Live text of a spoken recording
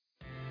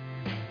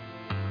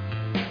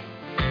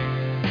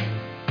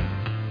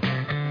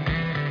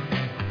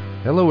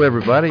Hello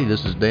everybody,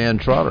 this is Dan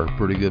Trotter,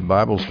 Pretty Good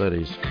Bible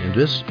Studies. In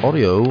this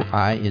audio,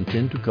 I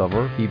intend to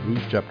cover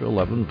Hebrews chapter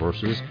 11,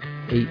 verses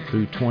 8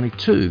 through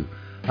 22.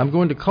 I'm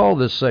going to call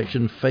this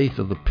section Faith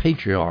of the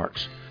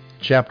Patriarchs.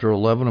 Chapter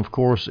 11, of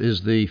course,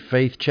 is the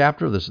faith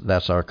chapter.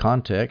 That's our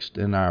context.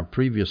 In our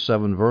previous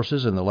 7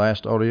 verses, in the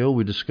last audio,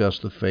 we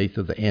discussed the faith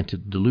of the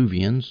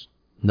antediluvians,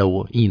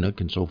 Noah, Enoch,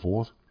 and so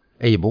forth,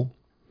 Abel.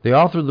 The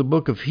author of the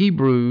book of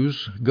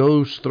Hebrews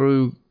goes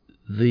through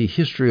the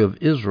history of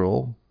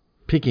Israel,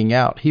 picking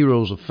out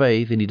heroes of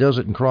faith, and he does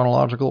it in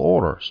chronological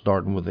order,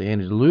 starting with the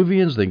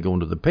antediluvians, then going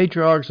to the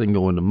patriarchs, then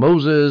going to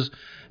Moses,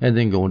 and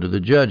then going to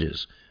the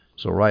judges.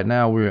 So right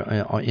now we're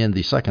in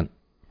the second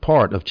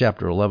part of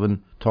chapter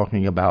 11,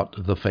 talking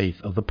about the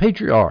faith of the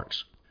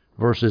patriarchs,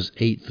 verses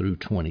 8 through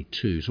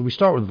 22. So we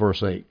start with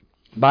verse 8.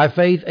 By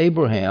faith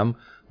Abraham,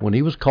 when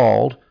he was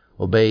called,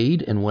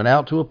 obeyed and went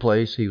out to a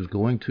place he was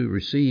going to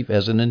receive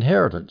as an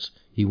inheritance.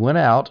 He went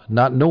out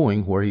not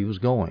knowing where he was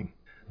going.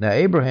 Now,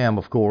 Abraham,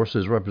 of course,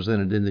 is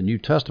represented in the New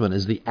Testament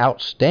as the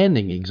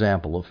outstanding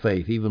example of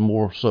faith, even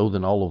more so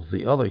than all of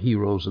the other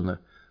heroes in the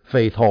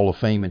Faith Hall of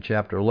Fame in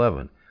chapter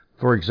 11.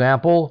 For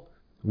example,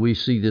 we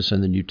see this in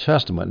the New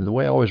Testament. And the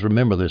way I always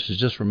remember this is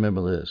just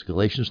remember this.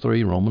 Galatians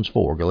 3, Romans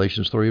 4.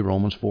 Galatians 3,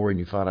 Romans 4, and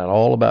you find out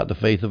all about the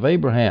faith of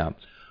Abraham.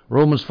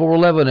 Romans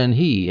 4:11, and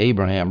he,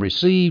 Abraham,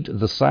 received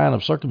the sign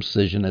of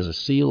circumcision as a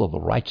seal of the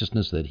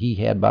righteousness that he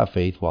had by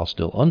faith while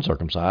still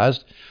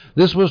uncircumcised.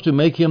 This was to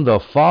make him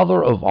the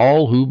father of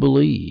all who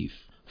believe.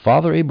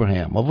 Father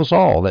Abraham, of us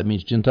all, that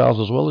means Gentiles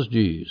as well as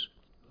Jews.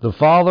 The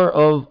father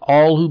of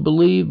all who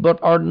believe but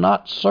are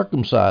not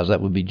circumcised, that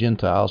would be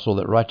Gentiles, so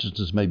that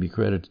righteousness may be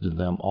credited to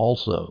them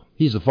also.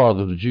 He's the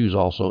father of the Jews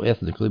also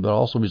ethnically, but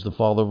also he's the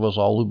father of us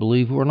all who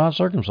believe who are not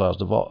circumcised,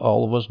 of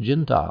all of us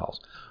Gentiles.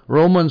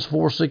 Romans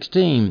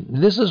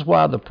 4:16, this is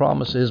why the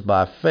promise is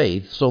by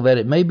faith, so that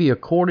it may be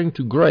according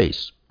to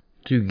grace,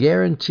 to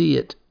guarantee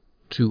it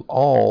to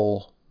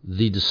all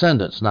the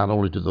descendants, not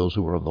only to those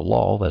who are of the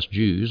law, that's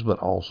Jews, but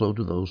also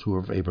to those who are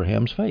of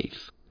Abraham's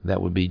faith.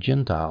 That would be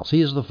Gentiles.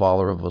 He is the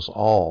father of us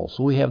all.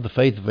 So we have the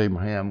faith of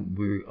Abraham.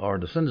 We are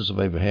descendants of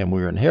Abraham.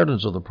 We are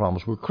inheritors of the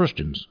promise. We're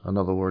Christians. In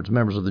other words,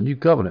 members of the new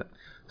covenant.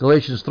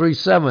 Galatians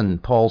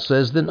 3:7, Paul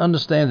says, then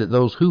understand that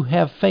those who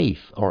have faith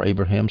are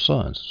Abraham's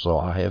sons. So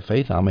I have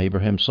faith. I'm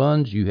Abraham's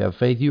sons. You have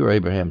faith. You are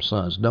Abraham's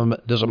sons.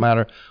 Doesn't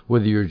matter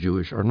whether you're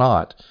Jewish or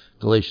not.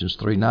 Galatians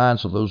 3:9,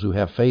 so those who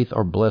have faith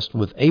are blessed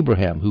with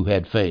Abraham who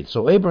had faith.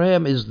 So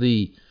Abraham is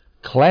the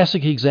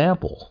classic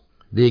example,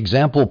 the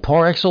example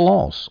par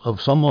excellence of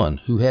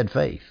someone who had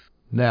faith.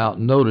 Now,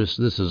 notice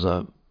this is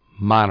a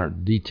minor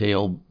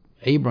detail.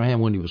 Abraham,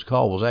 when he was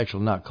called, was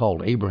actually not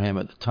called Abraham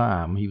at the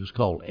time. He was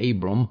called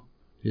Abram.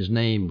 His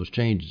name was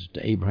changed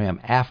to Abraham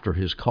after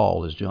his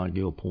call, as John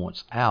Gill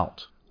points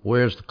out.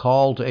 Where's the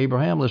call to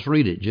Abraham? Let's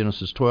read it.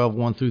 Genesis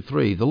 12:1 through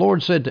 3. The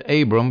Lord said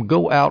to Abram,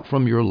 go out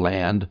from your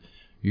land,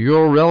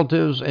 your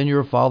relatives, and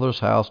your father's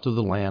house to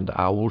the land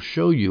I will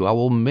show you. I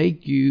will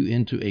make you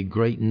into a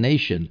great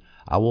nation.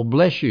 I will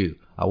bless you.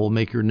 I will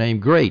make your name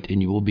great,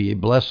 and you will be a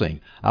blessing.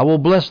 I will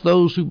bless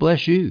those who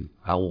bless you.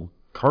 I will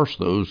curse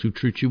those who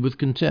treat you with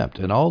contempt,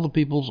 and all the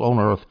peoples on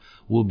earth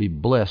will be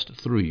blessed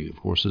through you.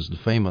 Of course, this is the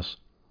famous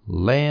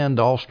land,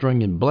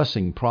 offspring, and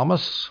blessing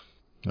promise.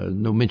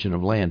 No mention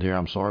of land here,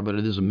 I'm sorry, but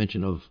it is a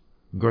mention of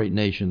great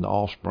nation, the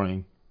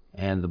offspring,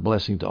 and the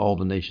blessing to all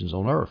the nations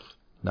on earth.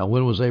 Now,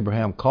 when was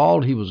Abraham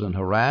called? He was in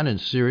Haran in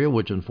Syria,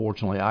 which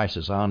unfortunately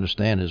ISIS, I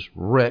understand, is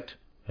wrecked.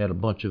 Had a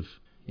bunch of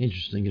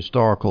interesting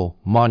historical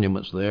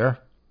monuments there.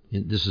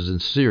 This is in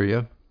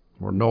Syria,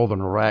 or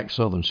northern Iraq,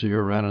 southern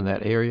Syria, around in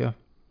that area.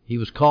 He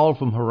was called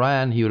from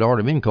Haran. He had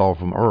already been called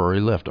from Ur. He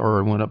left Ur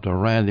and went up to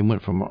Haran, then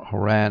went from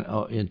Haran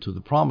into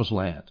the Promised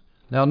Land.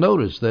 Now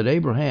notice that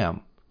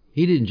Abraham,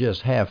 he didn't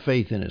just have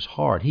faith in his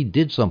heart. He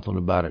did something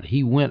about it.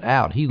 He went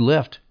out. He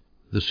left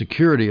the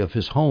security of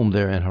his home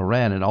there in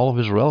Haran and all of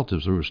his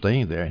relatives who were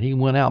staying there, and he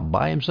went out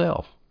by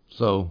himself.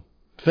 So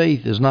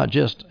faith is not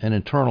just an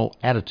internal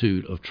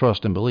attitude of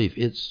trust and belief.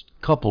 It's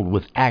coupled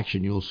with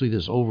action. You'll see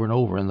this over and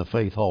over in the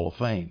Faith Hall of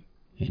Fame.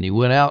 And he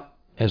went out.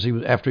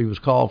 After he was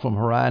called from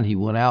Haran, he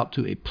went out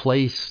to a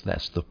place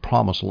that's the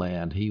Promised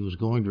Land. He was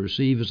going to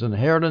receive his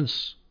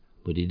inheritance,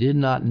 but he did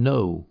not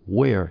know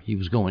where he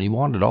was going. He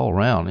wandered all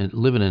around and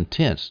living in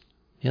tents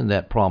in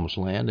that Promised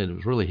Land, and it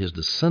was really his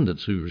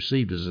descendants who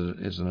received his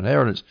an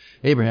inheritance.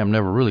 Abraham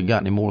never really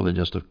got any more than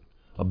just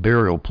a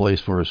burial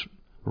place for his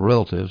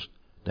relatives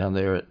down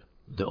there at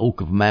the Oak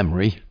of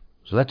Mamre.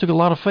 So that took a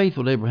lot of faith,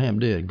 what Abraham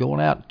did,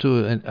 going out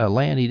to a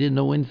land he didn't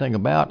know anything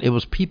about. It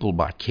was peopled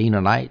by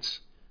Canaanites.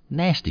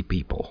 Nasty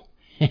people.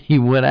 He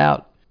went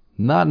out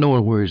not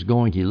knowing where he's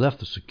going. He left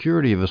the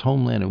security of his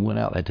homeland and went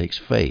out. That takes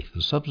faith.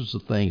 The substance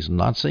of things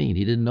not seen.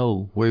 He didn't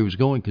know where he was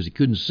going because he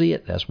couldn't see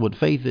it. That's what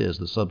faith is,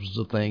 the substance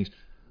of things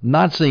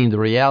not seen, the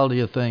reality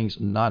of things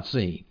not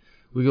seen.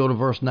 We go to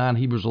verse 9,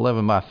 Hebrews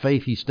 11. By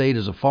faith he stayed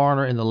as a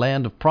foreigner in the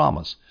land of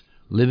promise,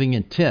 living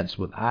in tents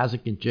with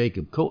Isaac and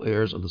Jacob,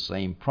 co-heirs of the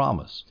same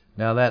promise.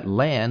 Now that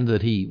land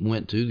that he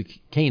went to, the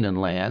Canaan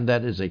land,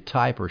 that is a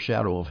type or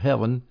shadow of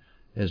heaven.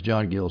 as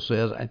John Gill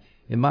says.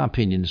 In my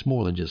opinion, it's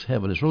more than just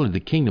heaven. It's really the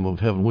kingdom of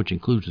heaven, which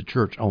includes the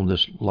church on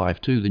this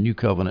life too, the new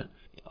covenant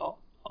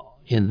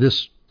in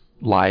this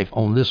life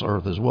on this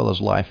earth as well as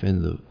life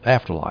in the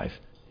afterlife.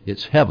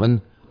 It's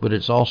heaven, but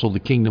it's also the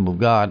kingdom of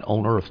God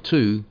on earth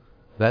too.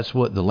 That's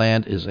what the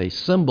land is a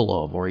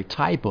symbol of, or a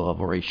type of,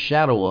 or a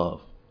shadow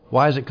of.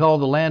 Why is it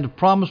called the land of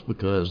promise?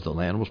 Because the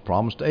land was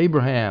promised to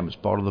Abraham. It's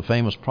part of the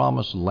famous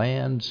promise,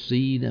 land,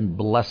 seed, and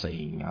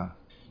blessing.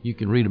 You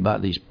can read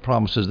about these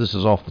promises. This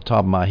is off the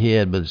top of my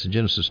head, but it's in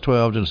Genesis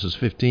 12, Genesis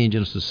 15,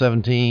 Genesis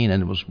 17,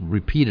 and it was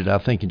repeated, I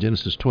think, in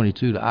Genesis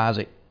 22 to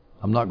Isaac.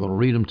 I'm not going to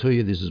read them to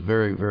you. This is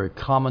very, very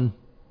common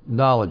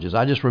knowledge.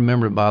 I just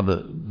remember it by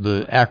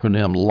the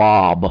acronym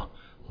LOB,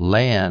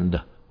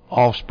 land,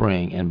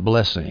 offspring, and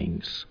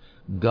blessings.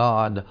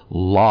 God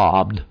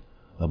lobbed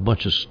a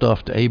bunch of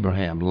stuff to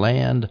Abraham,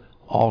 land,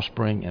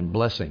 offspring, and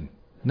blessing.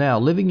 Now,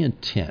 living in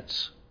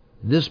tents.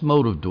 This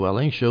mode of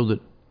dwelling showed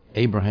that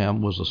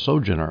Abraham was a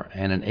sojourner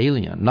and an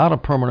alien, not a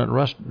permanent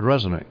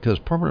resident, because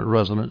permanent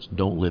residents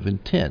don't live in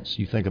tents.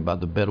 You think about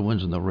the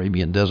Bedouins in the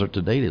Arabian desert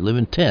today, they live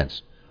in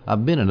tents.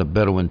 I've been in a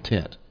Bedouin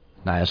tent.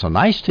 Now, it's a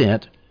nice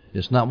tent.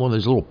 It's not one of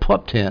those little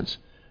pup tents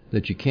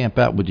that you camp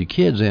out with your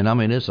kids in. I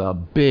mean, it's a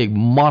big,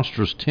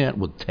 monstrous tent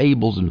with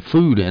tables and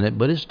food in it,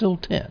 but it's still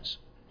tents.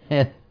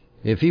 And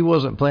if he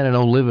wasn't planning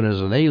on living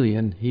as an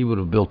alien, he would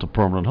have built a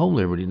permanent home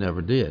there, but he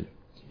never did.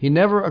 He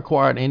never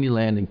acquired any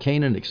land in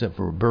Canaan except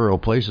for burial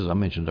places, I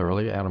mentioned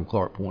earlier. Adam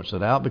Clark points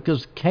that out,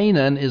 because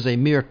Canaan is a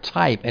mere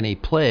type and a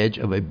pledge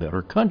of a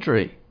better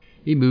country.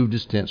 He moved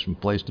his tents from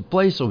place to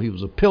place, so he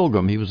was a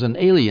pilgrim, he was an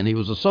alien, he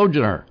was a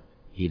sojourner.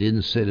 He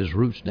didn't set his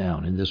roots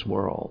down in this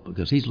world,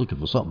 because he's looking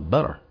for something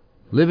better.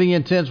 Living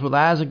in tents with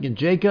Isaac and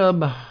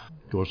Jacob,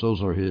 of course,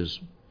 those are his.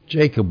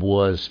 Jacob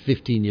was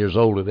 15 years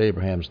old at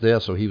Abraham's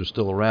death, so he was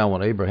still around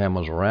when Abraham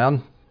was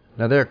around.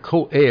 Now, they're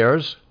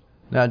co-heirs.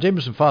 Now,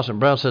 Jamieson, Fausset, and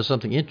Brown says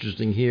something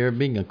interesting here.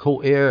 Being a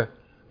co-heir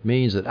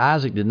means that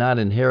Isaac did not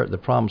inherit the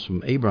promise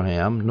from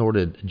Abraham, nor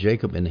did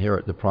Jacob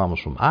inherit the promise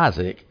from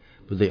Isaac,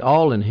 but they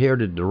all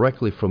inherited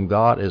directly from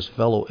God as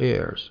fellow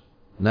heirs.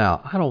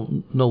 Now, I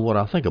don't know what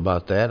I think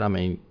about that. I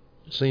mean,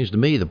 it seems to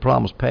me the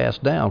promise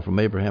passed down from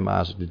Abraham,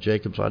 Isaac to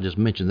Jacob, so I just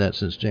mentioned that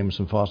since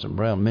Jamieson, Fausset, and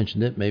Brown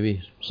mentioned it.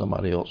 Maybe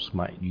somebody else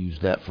might use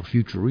that for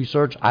future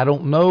research. I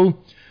don't know.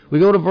 We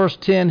go to verse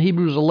 10,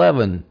 Hebrews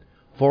 11.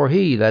 For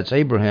he, that's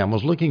Abraham,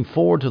 was looking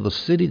forward to the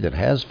city that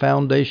has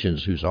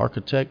foundations, whose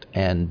architect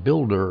and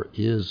builder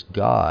is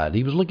God.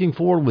 He was looking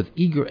forward with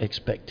eager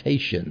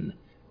expectation.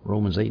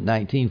 Romans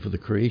 8:19, for the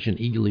creation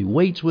eagerly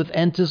waits with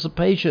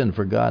anticipation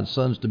for God's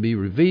sons to be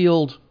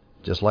revealed.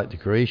 Just like the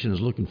creation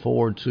is looking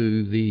forward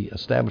to the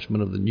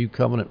establishment of the new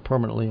covenant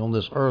permanently on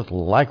this earth,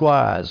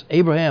 likewise,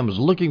 Abraham is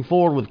looking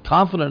forward with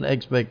confident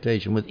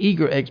expectation, with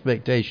eager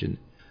expectation,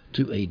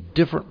 to a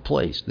different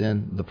place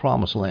than the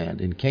promised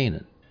land in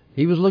Canaan.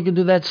 He was looking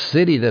to that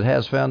city that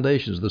has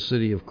foundations. The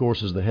city, of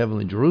course, is the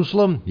heavenly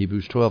Jerusalem.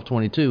 Hebrews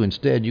 12:22,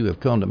 instead you have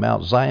come to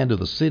Mount Zion, to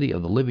the city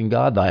of the living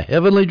God, thy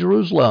heavenly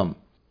Jerusalem,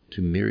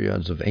 to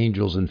myriads of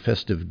angels in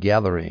festive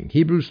gathering.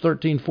 Hebrews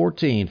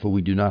 13:14, for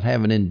we do not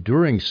have an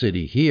enduring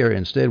city here.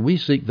 Instead, we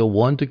seek the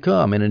one to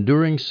come, an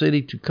enduring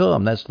city to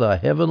come. That's the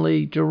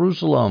heavenly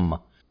Jerusalem.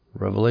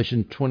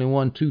 Revelation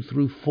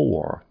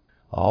 21:2-4.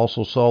 I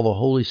also saw the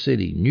holy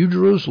city, New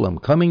Jerusalem,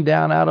 coming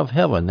down out of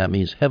heaven. That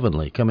means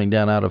heavenly, coming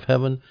down out of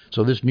heaven.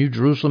 So this New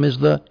Jerusalem is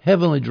the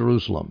heavenly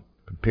Jerusalem,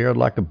 prepared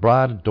like a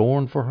bride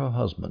adorned for her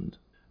husband.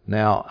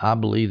 Now, I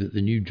believe that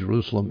the New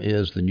Jerusalem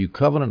is the new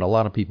covenant. A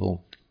lot of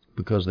people,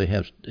 because they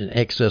have an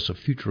excess of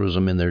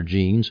futurism in their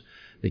genes,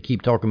 they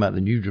keep talking about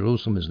the New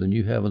Jerusalem as the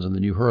new heavens and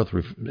the new earth,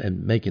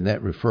 and making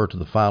that refer to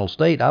the final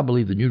state. I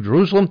believe the New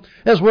Jerusalem,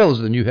 as well as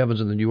the new heavens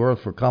and the new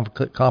earth, for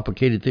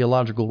complicated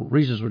theological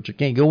reasons which I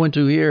can't go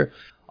into here,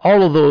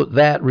 all of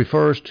that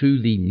refers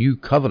to the new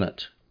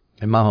covenant,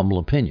 in my humble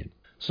opinion.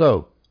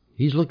 So,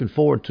 he's looking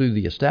forward to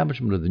the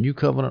establishment of the new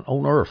covenant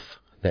on earth,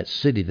 that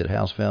city that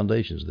has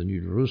foundations, the New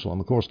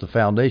Jerusalem. Of course, the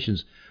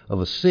foundations of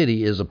a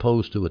city is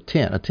opposed to a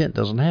tent. A tent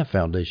doesn't have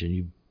foundation.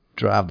 You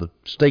drive the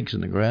stakes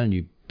in the ground and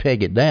you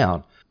peg it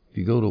down. If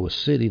you go to a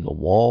city, the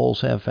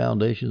walls have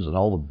foundations, and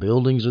all the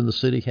buildings in the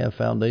city have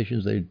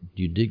foundations.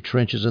 You dig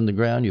trenches in the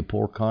ground, you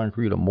pour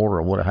concrete or mortar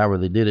or whatever, however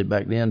they did it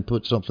back then,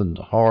 put something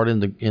hard in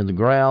the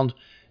ground,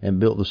 and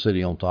built the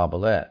city on top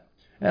of that.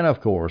 And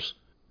of course,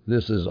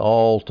 this is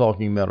all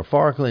talking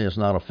metaphorically. It's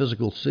not a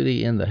physical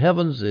city in the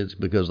heavens. It's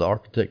because the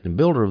architect and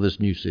builder of this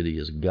new city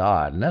is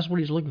God, and that's what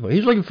he's looking for.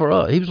 He's looking for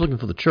us. He was looking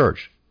for the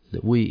church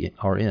that we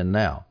are in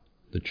now,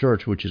 the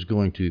church which is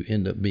going to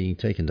end up being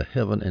taken to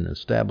heaven and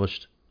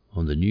established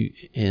on the new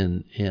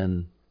in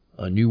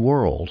a new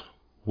world,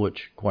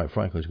 which, quite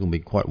frankly, is going to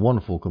be quite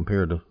wonderful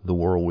compared to the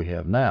world we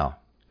have now.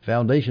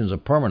 Foundations are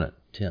permanent,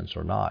 tents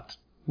are not.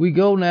 We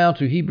go now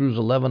to Hebrews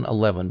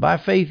 11:11. By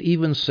faith,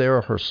 even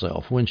Sarah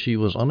herself, when she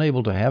was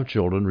unable to have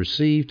children,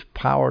 received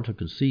power to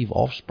conceive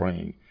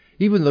offspring,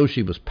 even though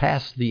she was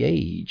past the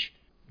age,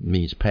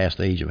 means past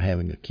the age of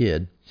having a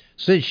kid,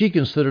 since she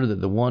considered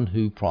that the one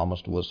who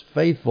promised was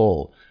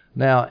faithful.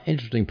 Now,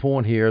 interesting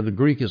point here, the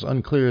Greek is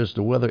unclear as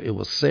to whether it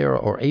was Sarah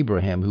or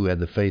Abraham who had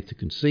the faith to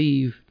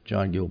conceive.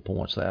 John Gill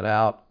points that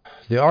out.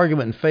 The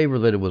argument in favor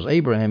that it was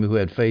Abraham who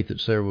had faith that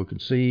Sarah would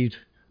conceive,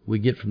 we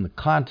get from the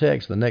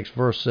context. The next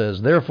verse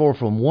says, therefore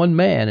from one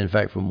man, in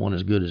fact from one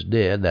as good as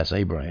dead, that's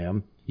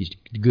Abraham. He's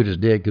good as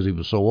dead because he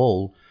was so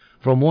old.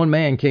 From one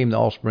man came the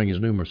offspring as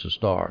numerous as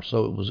stars.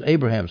 So it was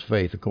Abraham's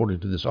faith, according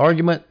to this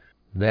argument,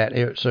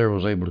 that Sarah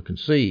was able to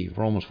conceive.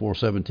 Romans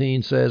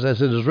 4:17 says,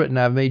 as it is written,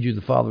 I have made you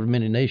the father of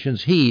many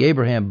nations. He,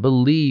 Abraham,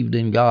 believed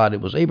in God.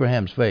 It was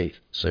Abraham's faith.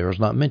 Sarah's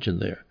not mentioned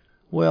there.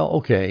 Well,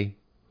 okay.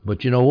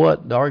 But you know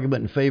what? The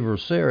argument in favor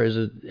of Sarah is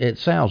it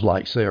sounds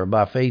like Sarah.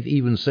 By faith,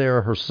 even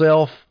Sarah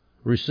herself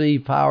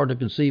received power to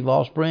conceive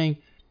offspring.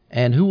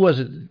 And who was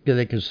it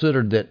that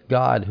considered that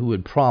God who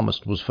had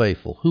promised was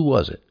faithful? Who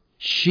was it?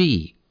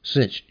 She.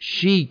 Since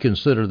she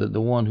considered that the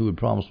one who had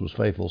promised was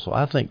faithful. So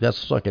I think that's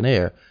sucking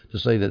air to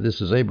say that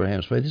this is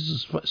Abraham's faith. This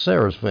is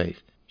Sarah's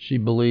faith. She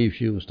believed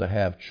she was to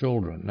have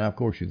children. Now, of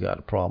course, you got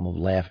a problem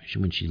of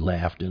laughing when she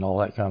laughed and all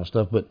that kind of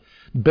stuff. But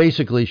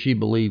basically, she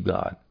believed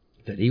God,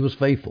 that he was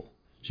faithful.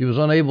 She was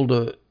unable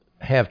to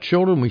have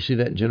children. We see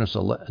that in Genesis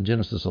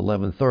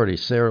 11:30.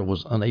 Sarah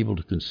was unable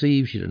to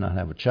conceive. She did not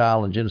have a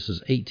child. In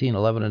Genesis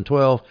 18:11 and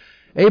 12,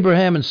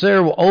 Abraham and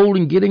Sarah were old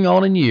and getting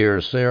on in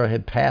years. Sarah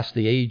had passed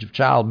the age of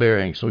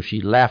childbearing, so she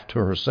laughed to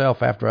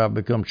herself, after I've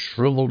become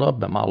shriveled up,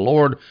 that my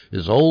Lord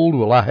is old,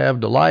 will I have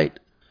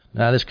delight?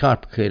 Now, this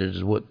complicated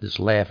is what this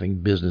laughing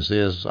business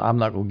is. I'm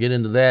not going to get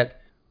into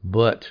that,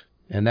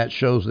 and that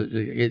shows that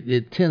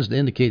it tends to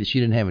indicate that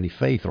she didn't have any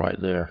faith right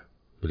there.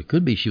 But it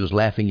could be she was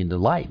laughing in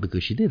delight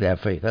because she did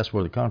have faith. That's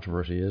where the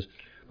controversy is.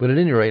 But at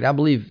any rate, I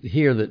believe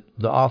here that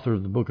the author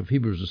of the book of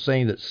Hebrews is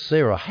saying that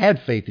Sarah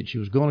had faith that she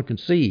was going to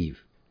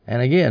conceive.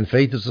 And again,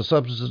 faith is the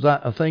substance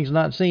of things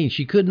not seen.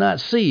 She could not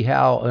see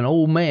how an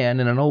old man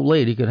and an old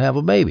lady could have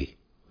a baby.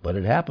 But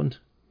it happened.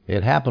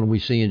 It happened, we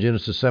see in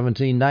Genesis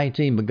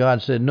 17:19. But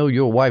God said, no,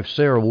 your wife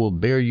Sarah will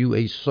bear you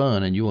a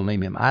son, and you will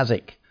name him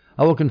Isaac.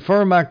 I will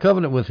confirm my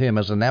covenant with him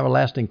as an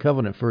everlasting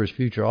covenant for his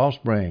future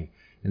offspring.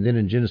 And then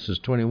in Genesis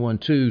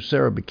 21:2,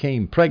 Sarah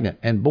became pregnant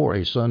and bore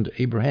a son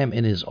to Abraham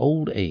in his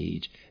old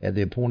age at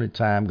the appointed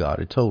time God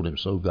had told him.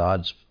 So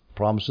God's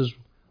promises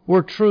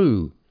were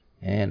true.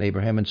 And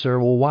Abraham and Sarah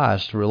were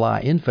wise to rely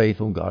in faith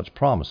on God's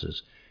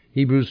promises.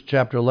 Hebrews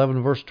chapter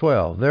 11, verse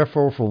 12.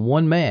 Therefore from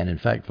one man, in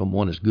fact from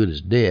one as good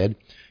as dead,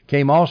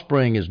 came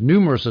offspring as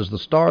numerous as the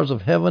stars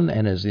of heaven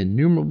and as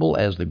innumerable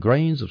as the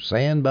grains of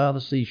sand by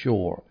the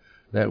seashore.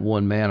 That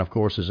one man, of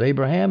course, is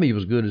Abraham. He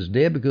was good as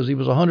dead because he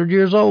was 100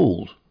 years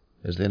old.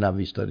 As the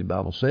NIV Study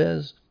Bible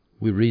says,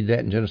 we read that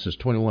in Genesis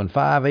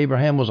 21:5.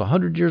 Abraham was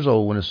 100 years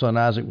old when his son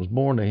Isaac was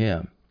born to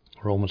him.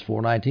 Romans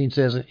 4:19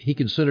 says he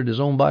considered his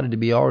own body to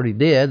be already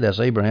dead.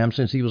 That's Abraham,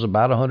 since he was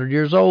about 100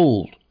 years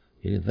old.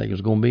 He didn't think there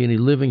was going to be any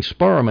living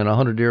sperm in a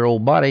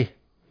 100-year-old body.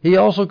 He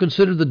also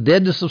considered the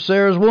deadness of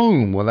Sarah's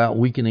womb without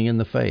weakening in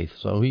the faith.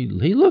 So he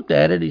looked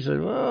at it. He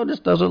said, well, this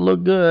doesn't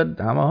look good.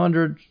 I'm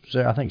 100.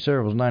 I think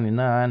Sarah was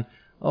 99.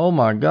 Oh,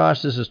 my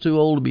gosh, this is too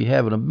old to be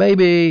having a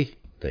baby.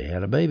 They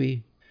had a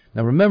baby.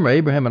 Now, remember,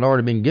 Abraham had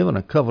already been given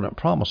a covenant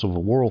promise of a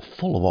world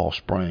full of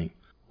offspring.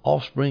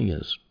 Offspring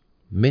is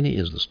many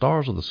as the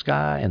stars of the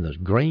sky and the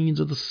grains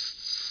of the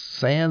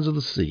sands of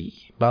the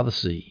sea, by the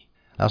sea.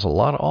 That's a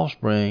lot of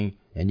offspring,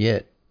 and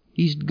yet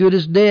he's good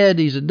as dead.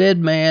 He's a dead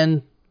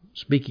man,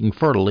 speaking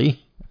fertily.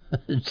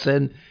 It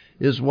said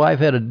his wife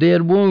had a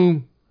dead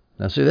womb.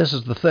 Now, see, this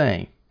is the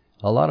thing.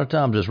 A lot of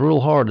times it's real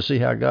hard to see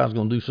how God's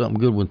going to do something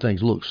good when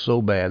things look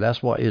so bad.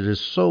 That's why it is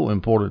so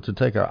important to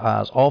take our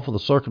eyes off of the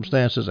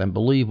circumstances and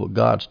believe what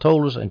God's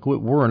told us and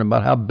quit worrying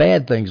about how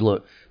bad things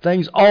look.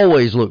 Things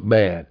always look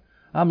bad.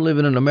 I'm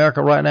living in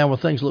America right now where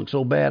things look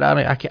so bad.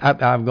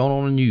 I've gone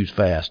on a news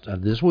fast.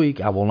 This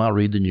week, I will not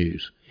read the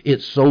news.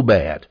 It's so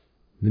bad.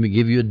 Let me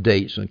give you a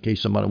date so in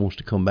case somebody wants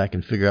to come back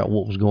and figure out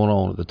what was going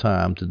on at the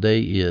time. Today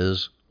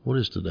is, what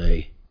is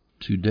today?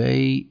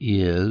 Today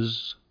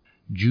is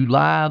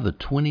July the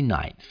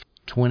 29th,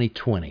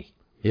 2020.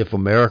 If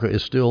America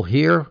is still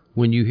here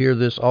when you hear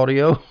this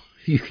audio,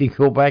 you can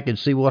go back and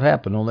see what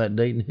happened on that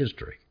date in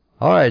history.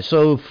 All right,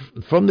 so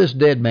from this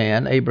dead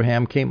man,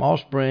 Abraham came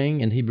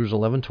offspring in Hebrews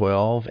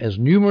 11:12, as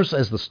numerous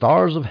as the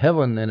stars of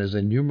heaven and as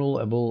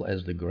innumerable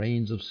as the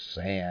grains of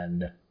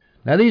sand.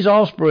 Now, these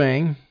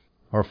offspring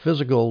are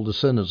physical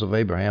descendants of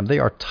Abraham. They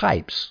are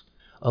types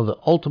of the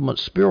ultimate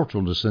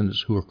spiritual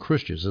descendants who are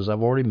Christians, as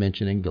I've already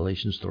mentioned in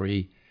Galatians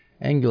 3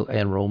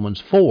 and Romans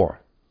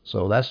 4.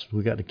 So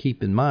we got to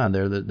keep in mind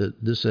there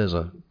that this is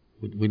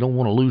we don't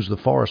want to lose the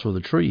forest for the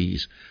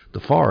trees. The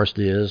forest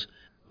is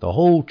the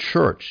whole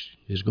church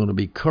is going to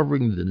be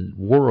covering the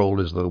world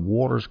as the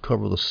waters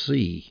cover the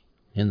sea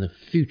in the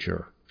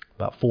future,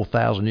 about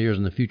 4,000 years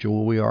in the future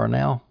where we are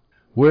now.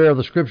 Where are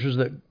the scriptures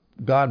that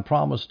God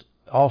promised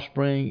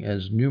offspring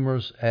as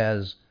numerous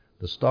as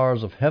the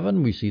stars of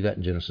heaven? We see that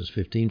in Genesis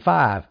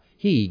 15:5.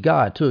 He,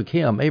 God, took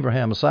him,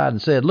 Abraham, aside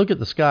and said, look at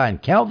the sky and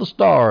count the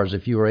stars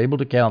if you are able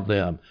to count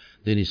them.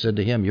 Then he said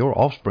to him, your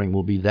offspring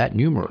will be that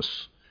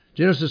numerous.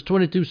 Genesis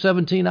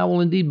 22:17, I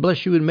will indeed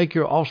bless you and make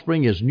your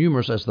offspring as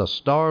numerous as the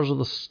stars of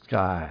the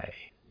sky.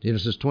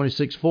 Genesis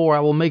 26:4,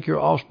 I will make your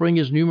offspring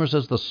as numerous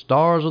as the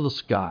stars of the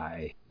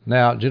sky.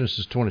 Now,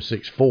 Genesis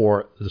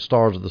 26:4, the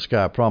stars of the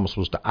sky promise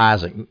was to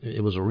Isaac.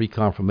 It was a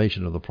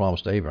reconfirmation of the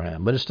promise to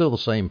Abraham, but it's still the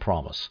same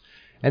promise.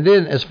 And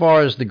then as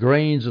far as the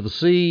grains of the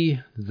sea,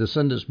 the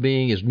descendants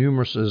being as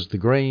numerous as the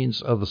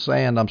grains of the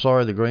sand,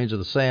 the grains of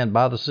the sand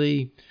by the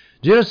sea.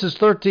 Genesis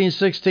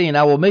 13:16,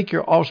 I will make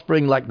your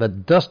offspring like the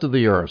dust of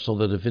the earth, so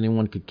that if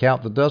anyone could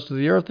count the dust of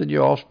the earth, then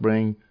your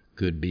offspring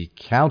could be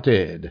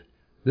counted.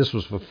 This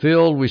was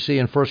fulfilled, we see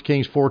in 1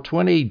 Kings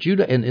 4:20,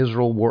 Judah and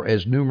Israel were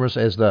as numerous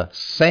as the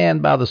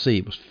sand by the sea.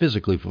 It was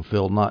physically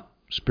fulfilled, not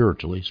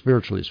spiritually.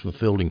 Spiritually, it's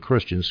fulfilled in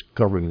Christians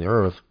covering the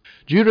earth.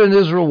 Judah and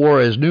Israel were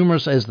as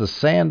numerous as the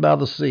sand by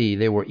the sea.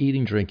 They were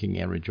eating, drinking,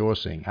 and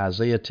rejoicing.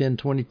 Isaiah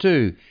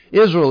 10:22,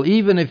 Israel,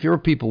 even if your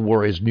people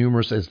were as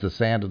numerous as the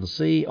sand of the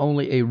sea,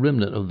 only a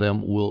remnant of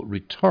them will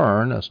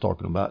return. That's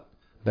talking about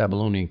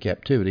Babylonian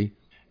captivity.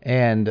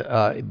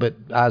 But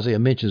Isaiah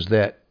mentions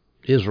that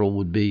Israel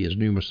would be as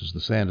numerous as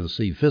the sand of the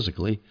sea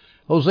physically.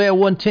 Hosea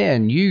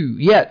 1:10,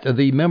 yet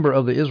the member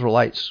of the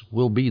Israelites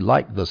will be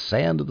like the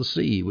sand of the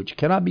sea, which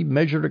cannot be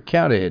measured or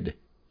counted.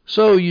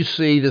 So you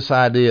see this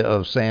idea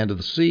of sand of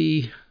the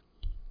sea,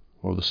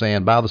 or the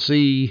sand by the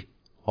sea,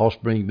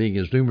 offspring being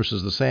as numerous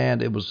as the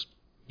sand. It was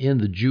in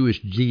the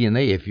Jewish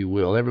DNA, if you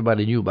will.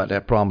 Everybody knew about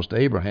that promise to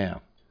Abraham.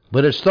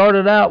 But it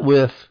started out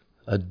with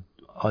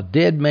a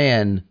dead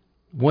man,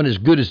 one as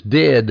good as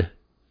dead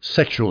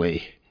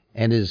sexually,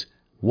 and his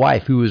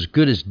wife who is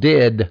good as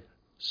dead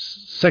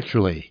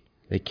sexually.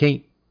 They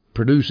can't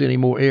produce any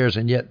more heirs,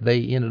 and yet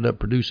they ended up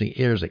producing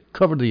heirs that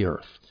covered the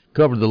earth.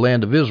 Covered the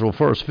land of Israel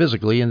first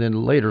physically, and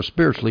then later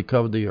spiritually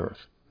covered the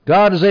earth.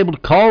 God is able to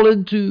call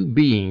into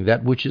being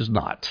that which is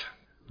not.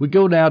 We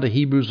go now to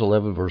Hebrews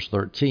 11, verse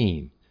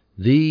 13.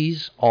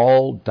 These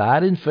all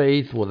died in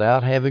faith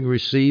without having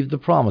received the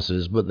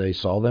promises, but they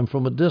saw them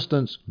from a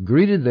distance,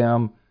 greeted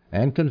them,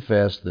 and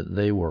confessed that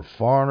they were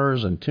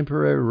foreigners and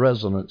temporary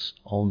residents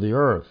on the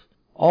earth.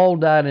 All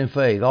died in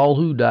faith. All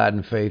who died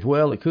in faith?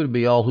 Well, it could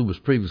be all who was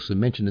previously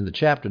mentioned in the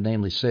chapter,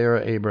 namely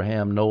Sarah,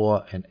 Abraham,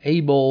 Noah, and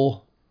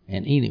Abel.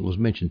 And Enoch was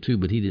mentioned too,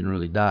 but he didn't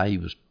really die. He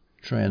was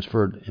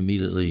transferred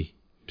immediately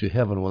to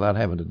heaven without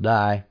having to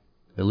die,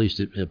 at least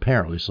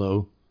apparently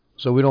so.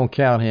 So we don't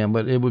count him,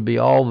 but it would be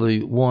all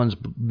the ones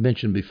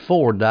mentioned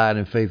before died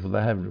in faith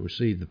without having to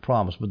receive the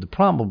promise. But the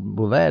problem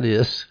with that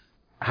is,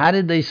 how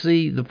did they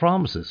see the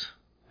promises?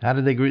 How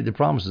did they greet the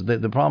promises?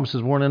 The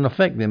promises weren't in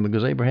effect then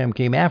because Abraham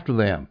came after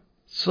them.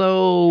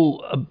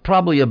 So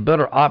probably a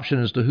better option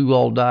as to who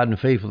all died in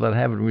faith without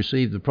having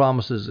received the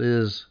promises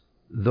is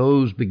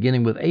those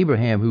beginning with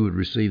Abraham who would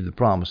receive the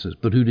promises,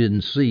 but who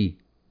didn't see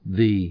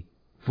the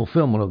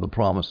fulfillment of the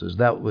promises.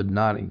 That would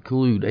not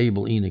include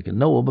Abel, Enoch, and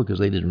Noah because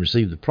they didn't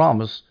receive the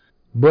promise,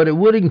 but it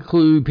would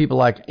include people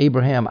like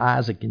Abraham,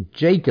 Isaac, and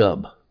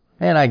Jacob.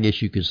 And I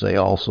guess you could say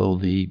also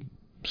the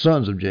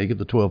sons of Jacob,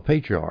 the 12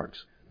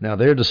 patriarchs. Now,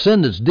 their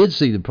descendants did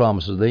see the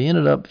promises. They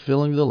ended up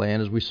filling the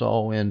land, as we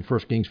saw in 1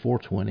 Kings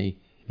 4:20.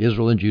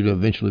 Israel and Judah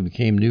eventually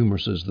became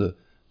numerous as the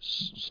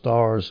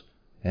stars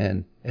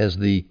and as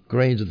the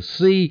grains of the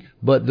sea,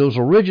 but those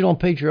original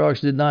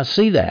patriarchs did not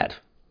see that.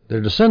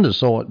 Their descendants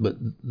saw it, but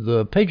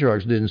the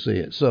patriarchs didn't see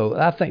it. So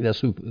I think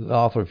that's who the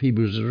author of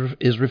Hebrews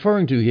is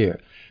referring to here.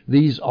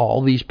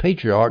 All these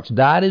patriarchs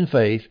died in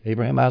faith.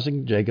 Abraham, Isaac,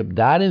 and Jacob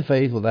died in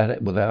faith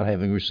without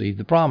having received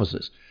the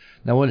promises.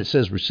 Now, when it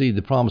says receive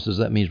the promises,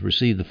 that means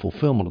receive the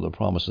fulfillment of the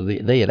promises.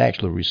 They had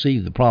actually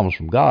received the promise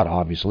from God,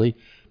 obviously,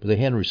 but they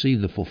hadn't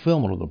received the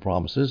fulfillment of the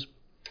promises.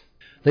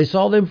 They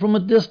saw them from a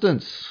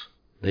distance.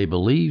 They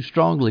believed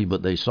strongly,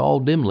 but they saw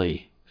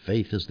dimly.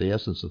 Faith is the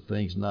essence of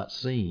things not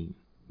seen.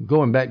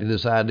 Going back to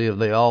this idea of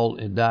they all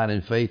died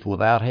in faith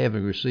without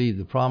having received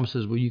the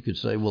promises, well, you could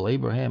say, well,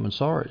 Abraham and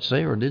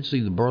Sarah did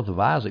see the birth of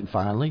Isaac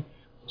finally,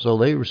 so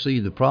they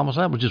received the promise.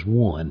 That was just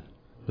one.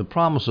 The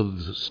promise of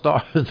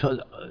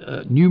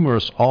the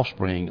numerous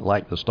offspring,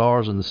 like the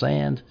stars in the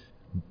sand,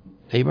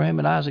 Abraham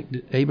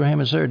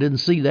and Sarah didn't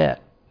see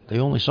that. They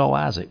only saw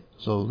Isaac,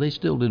 so they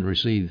still didn't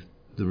receive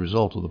the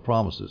result of the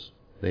promises.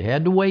 They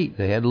had to wait.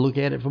 They had to look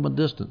at it from a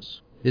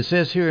distance. It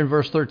says here in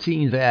verse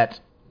 13 that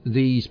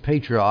these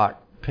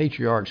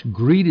patriarchs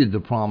greeted the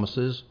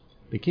promises.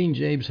 The King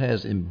James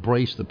has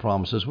embraced the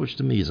promises, which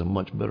to me is a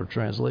much better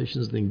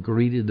translation than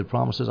greeted the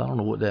promises. I don't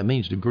know what that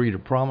means, to greet a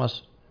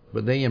promise.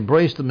 But they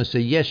embraced them and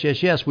said, yes,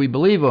 yes, yes, we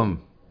believe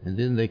them. And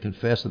then they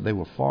confessed that they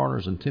were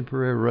foreigners and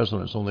temporary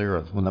residents on the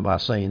earth. When by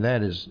saying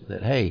that is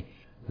that, hey,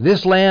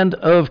 this land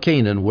of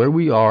Canaan where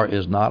we are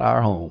is not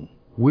our home.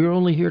 We're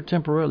only here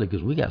temporarily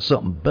because we got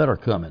something better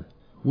coming.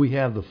 We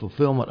have the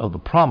fulfillment of the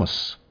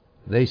promise.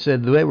 They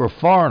said they were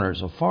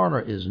foreigners. A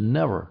foreigner is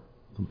never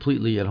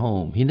completely at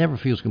home. He never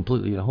feels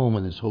completely at home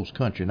in his host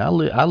country. And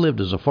I lived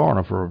as a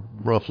foreigner for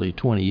roughly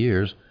 20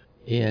 years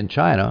in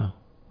China,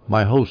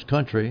 my host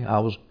country. I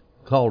was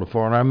called a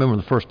foreigner. I remember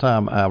the first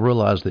time I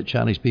realized that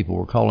Chinese people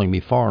were calling me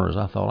foreigners.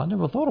 I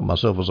never thought of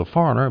myself as a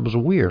foreigner. It was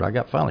weird. I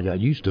finally got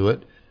used to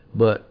it.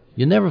 But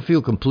You never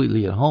feel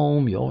completely at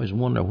home. You always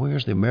wonder,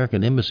 where's the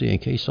American embassy in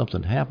case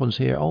something happens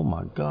here? Oh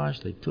my gosh,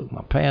 they took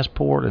my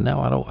passport, and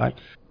now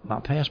my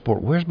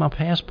passport. Where's my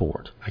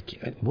passport?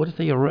 What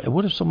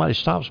if somebody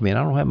stops me and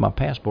I don't have my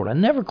passport? I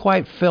never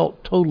quite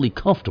felt totally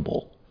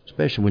comfortable,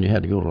 especially when you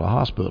had to go to the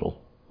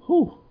hospital.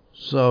 Whew.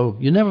 So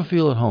you never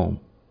feel at home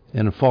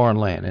in a foreign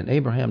land, and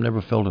Abraham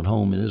never felt at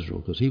home in Israel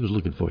because he was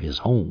looking for his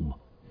home,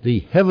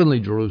 the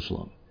heavenly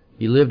Jerusalem.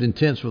 He lived in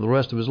tents for the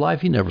rest of his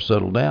life. He never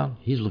settled down.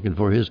 He's looking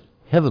for his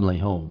heavenly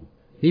home.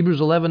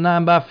 Hebrews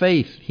 11:9, by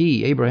faith,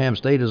 Abraham,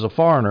 stayed as a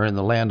foreigner in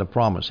the land of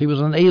promise. He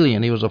was an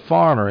alien. He was a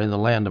foreigner in the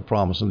land of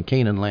promise, in the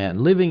Canaan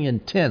land, living in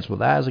tents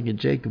with Isaac and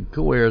Jacob,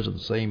 co-heirs of the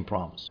same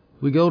promise.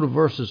 We go to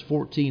verses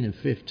 14 and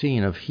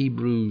 15 of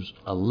Hebrews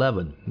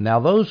 11. Now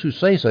those who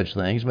say such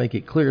things make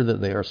it clear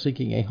that they are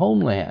seeking a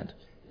homeland.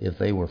 If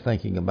they were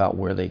thinking about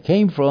where they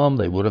came from,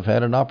 they would have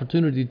had an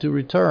opportunity to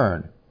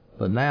return.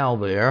 But now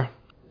there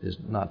is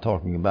not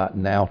talking about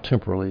now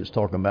temporally. It's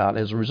talking about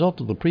as a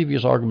result of the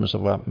previous arguments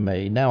that I've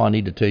made. Now I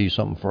need to tell you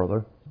something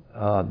further.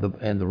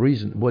 The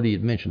reason, what he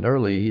had mentioned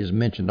earlier, he has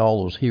mentioned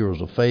all those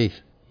heroes of faith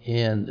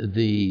in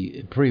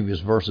the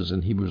previous verses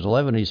in Hebrews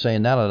 11. He's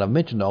saying, now that I've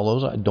mentioned all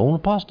those, I don't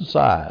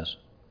apostatize.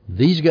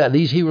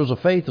 These heroes of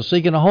faith are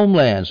seeking a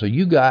homeland, so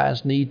you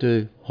guys need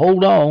to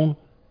hold on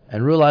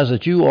and realize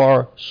that you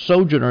are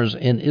sojourners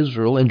in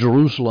Israel, in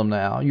Jerusalem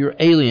now. You're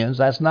aliens.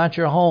 That's not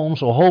your home,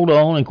 so hold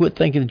on and quit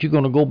thinking that you're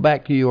going to go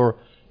back to your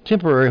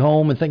temporary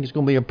home and think it's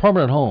going to be a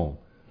permanent home.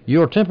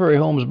 Your temporary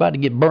home is about to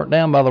get burnt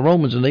down by the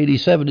Romans in AD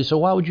 70, so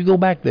why would you go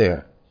back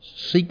there?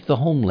 Seek the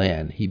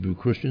homeland, Hebrew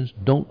Christians.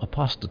 Don't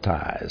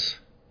apostatize.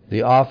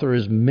 The author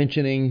is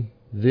mentioning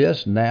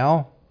this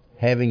now,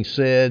 having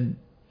said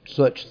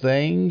such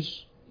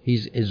things.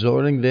 He's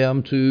exhorting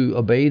them to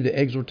obey the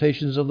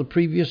exhortations of the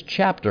previous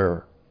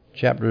chapters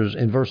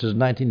in verses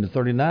 19 to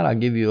 39. I'll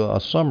give you a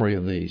summary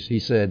of these. He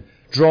said,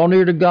 draw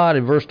near to God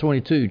in verse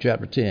 22,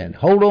 chapter 10.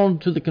 Hold on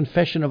to the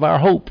confession of our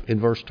hope in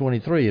verse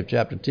 23 of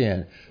chapter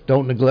 10.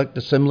 Don't neglect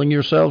assembling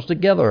yourselves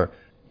together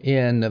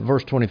in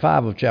verse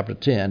 25 of chapter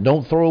 10.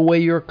 Don't throw away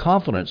your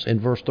confidence in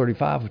verse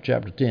 35 of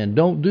chapter 10.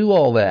 Don't do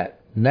all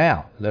that.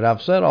 Now that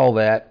I've said all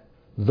that,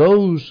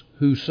 those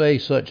who say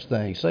such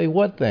things, say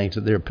what things?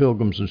 That they're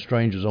pilgrims and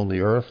strangers on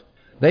the earth.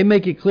 They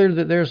make it clear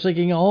that they're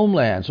seeking a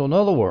homeland. So in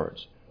other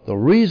words, the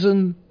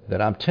reason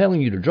that I'm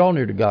telling you to draw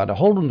near to God, to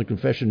hold on to the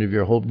confession of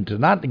your hope, and to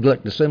not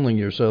neglect assembling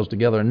yourselves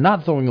together and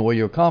not throwing away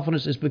your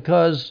confidence is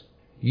because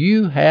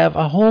you have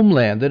a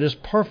homeland that is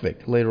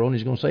perfect. Later on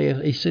he's going to say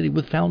a city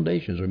with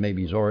foundations, or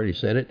maybe he's already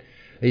said it,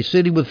 a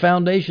city with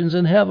foundations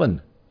in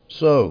heaven.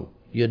 So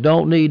you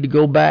don't need to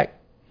go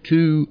back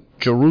to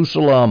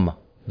Jerusalem,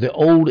 the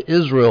old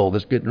Israel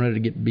that's getting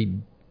ready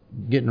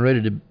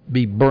to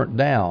be burnt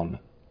down.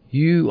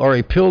 You are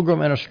a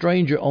pilgrim and a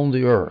stranger on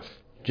the earth,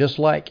 just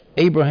like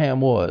Abraham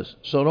was.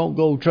 So don't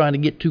go trying to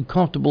get too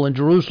comfortable in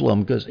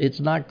Jerusalem, because it's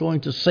not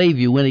going to save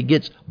you when it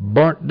gets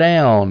burnt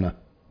down.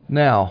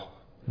 Now,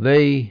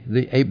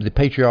 the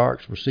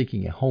patriarchs were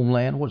seeking a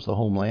homeland. What's the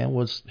homeland?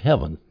 What's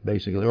heaven,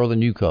 basically, or the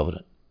new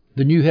covenant.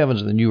 The new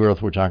heavens and the new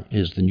earth, which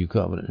is the new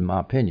covenant, in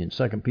my opinion.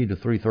 2 Peter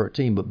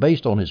 3:13. But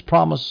based on his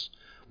promise,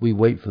 we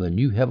wait for the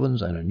new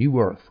heavens and a new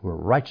earth where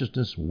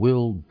righteousness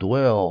will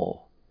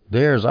dwell.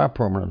 There's our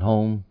permanent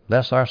home.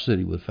 That's our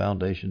city with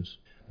foundations.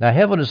 Now,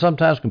 heaven is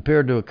sometimes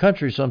compared to a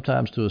country,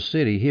 sometimes to a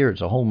city. Here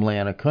it's a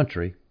homeland, a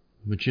country.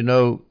 But you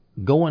know,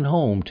 going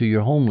home to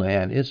your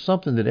homeland, it's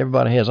something that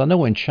everybody has. I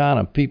know in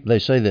China, they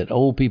say that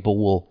old people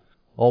will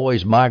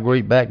always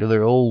migrate back to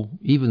their the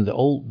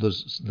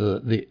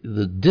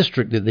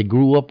district that they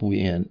grew up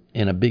in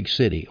a big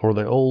city, or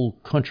their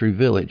old country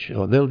village.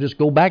 Or they'll just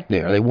go back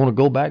there. They want to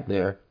go back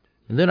there.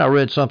 And then I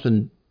read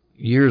something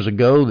years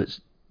ago that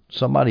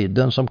somebody had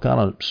done some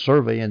kind of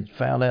survey and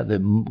found out that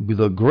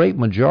the great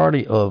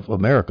majority of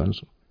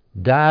Americans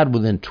died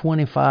within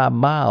 25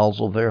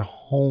 miles of their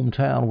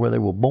hometown where they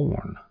were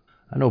born.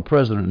 I know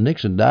President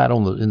Nixon died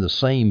in the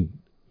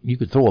same, you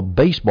could throw a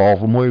baseball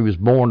from where he was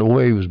born to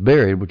where he was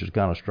buried, which is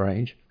kind of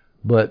strange.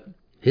 But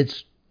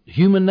it's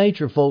human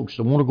nature, folks,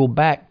 to want to go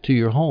back to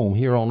your home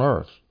here on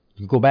earth,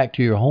 to go back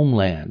to your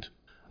homeland.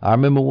 I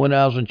remember when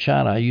I was in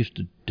China, I used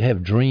to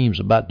have dreams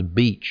about the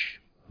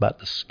beach, about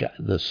the sky,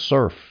 the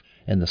surf,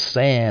 and the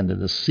sand,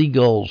 and the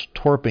seagulls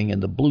twerping,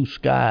 and the blue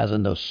skies,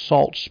 and the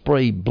salt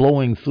spray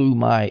blowing through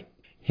my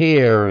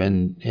hair,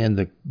 and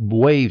the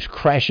waves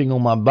crashing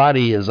on my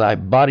body as I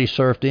body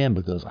surfed in,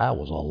 because I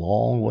was a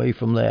long way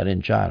from that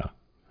in China.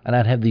 And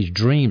I'd have these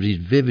dreams, these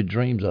vivid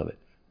dreams of it.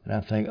 And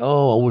I'd think,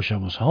 oh, I wish I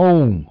was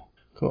home.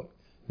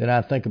 Then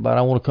I'd think about,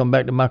 I want to come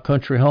back to my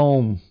country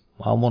home.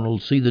 I want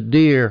to see the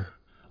deer.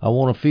 I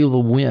want to feel the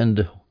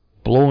wind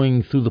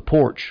blowing through the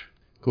porch.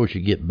 Of course,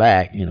 you get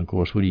back, and of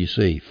course, what do you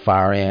see?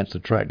 Fire ants, the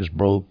tractor's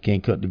broke,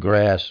 can't cut the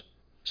grass,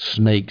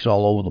 snakes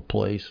all over the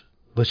place.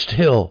 But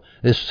still,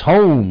 it's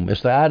home.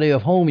 It's the idea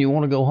of home. You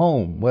want to go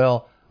home.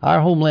 Well, our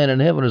homeland in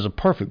heaven is a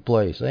perfect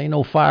place. There ain't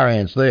no fire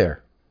ants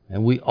there.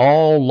 And we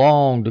all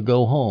long to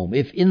go home.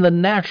 If in the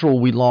natural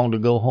we long to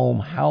go home,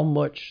 how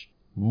much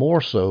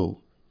more so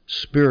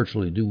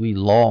spiritually do we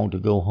long to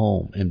go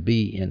home and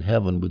be in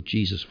heaven with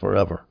Jesus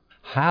forever?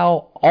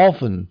 How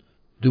often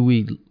do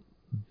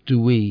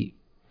we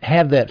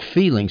have that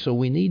feeling? So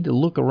we need to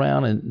look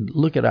around and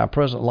look at our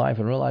present life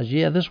and realize,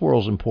 yeah, this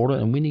world's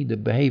important and we need to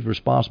behave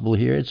responsibly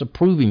here. It's a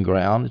proving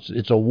ground.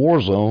 It's a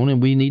war zone,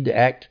 and we need to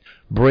act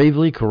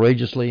bravely,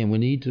 courageously, and we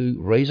need to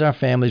raise our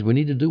families. We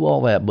need to do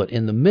all that. But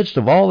in the midst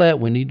of all that,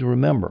 we need to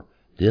remember,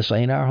 this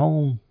ain't our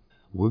home.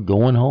 We're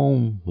going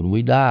home when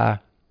we die.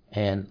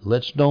 And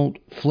let's don't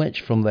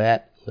flinch from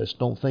that. Let's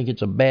don't think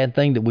it's a bad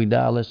thing that we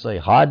die. Let's say,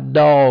 hot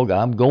dog,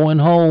 I'm going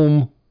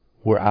home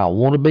where I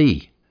want to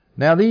be.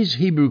 Now, these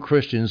Hebrew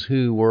Christians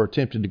who were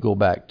tempted to go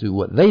back to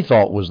what they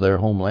thought was their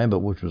homeland, but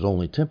which was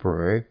only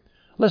temporary,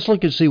 let's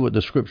look and see what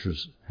the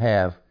Scriptures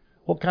have.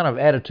 What kind of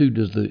attitude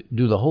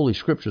do the Holy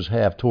Scriptures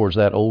have towards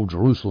that old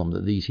Jerusalem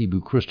that these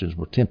Hebrew Christians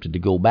were tempted to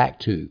go back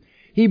to?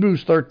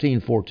 Hebrews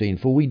 13:14,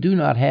 for we do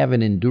not have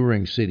an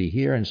enduring city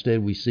here.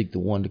 Instead, we seek the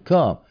one to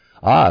come.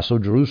 So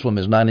Jerusalem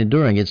is not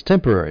enduring. It's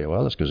temporary.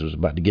 Well, that's because it was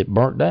about to get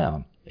burnt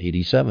down,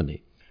 AD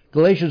 70.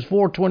 Galatians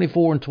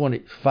 4:24 and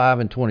 25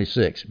 and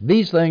 26.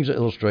 These things are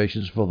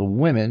illustrations for the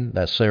women,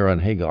 that's Sarah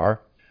and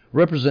Hagar,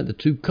 represent the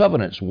two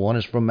covenants. One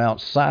is from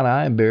Mount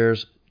Sinai and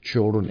bears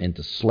children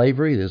into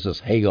slavery. This is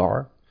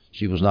Hagar.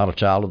 She was not a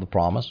child of the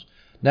promise.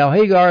 Now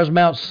Hagar is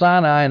Mount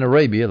Sinai in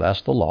Arabia.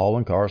 That's the law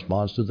and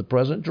corresponds to the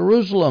present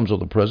Jerusalem. So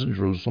the present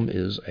Jerusalem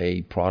is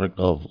a product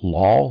of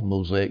law,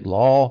 Mosaic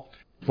law.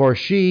 For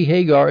she,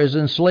 Hagar, is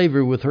in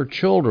slavery with her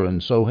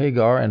children. So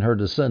Hagar and her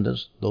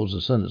descendants, those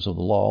descendants of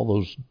the law,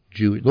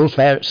 those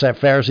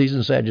Pharisees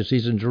and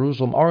Sadducees in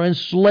Jerusalem, are in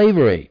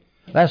slavery.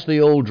 That's the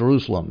old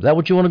Jerusalem. Is that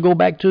what you want to go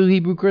back to,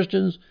 Hebrew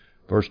Christians?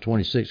 Verse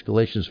 26,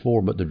 Galatians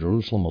 4, but the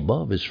Jerusalem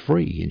above is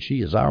free, and she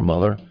is our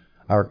mother,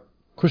 our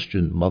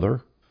Christian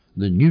mother.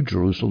 The new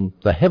Jerusalem,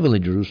 the heavenly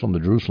Jerusalem, the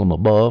Jerusalem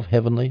above,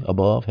 heavenly,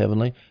 above,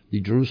 heavenly,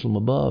 the Jerusalem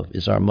above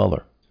is our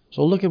mother.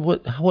 So look at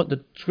what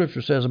the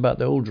Scripture says about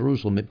the old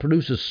Jerusalem. It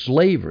produces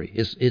slavery.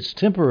 It's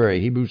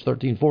temporary, Hebrews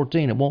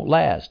 13:14. It won't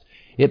last.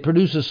 It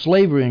produces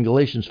slavery in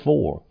Galatians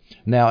 4.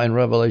 Now in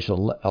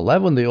Revelation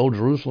 11, the old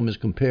Jerusalem is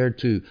compared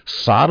to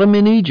Sodom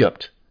in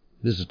Egypt.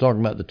 This is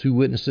talking about the two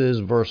witnesses.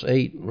 Verse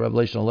 8,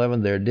 Revelation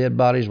 11, their dead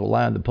bodies will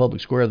lie in the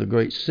public square of the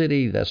great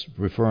city. That's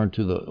referring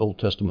to the Old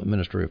Testament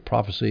ministry of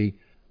prophecy.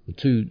 The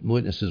two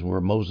witnesses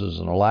were Moses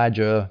and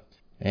Elijah.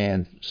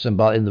 And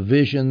in the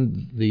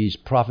vision, these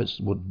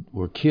prophets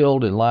were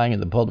killed and lying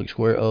in the public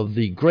square of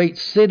the great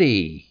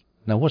city.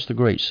 Now, what's the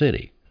great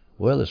city?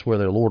 Well, it's where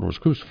their Lord was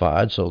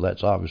crucified, so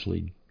that's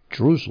obviously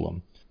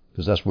Jerusalem,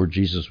 because that's where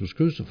Jesus was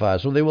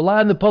crucified. So they will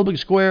lie in the public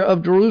square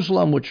of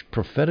Jerusalem, which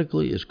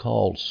prophetically is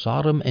called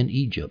Sodom and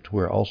Egypt,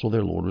 where also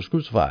their Lord was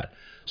crucified.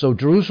 So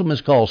Jerusalem is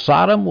called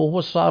Sodom. Well,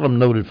 what's Sodom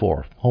noted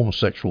for?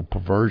 Homosexual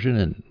perversion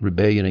and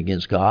rebellion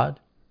against God.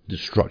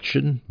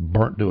 Destruction,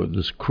 burnt to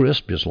this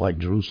crisp, just like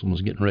Jerusalem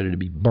was getting ready to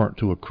be burnt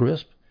to a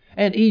crisp.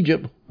 And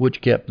Egypt, which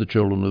kept the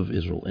children of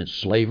Israel in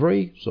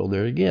slavery. So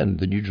there again,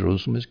 the New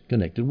Jerusalem is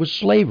connected with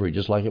slavery,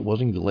 just like it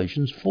was in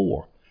Galatians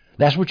 4.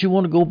 That's what you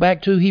want to go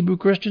back to, Hebrew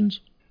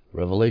Christians?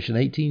 Revelation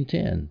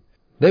 18:10.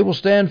 They will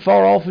stand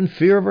far off in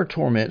fear of her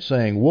torment,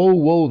 saying, woe,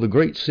 woe, the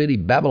great city,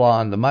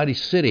 Babylon, the mighty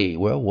city.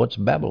 Well, what's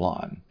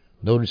Babylon?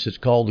 Notice it's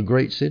called the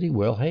great city.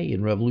 Well, hey,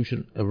 in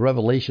Revelation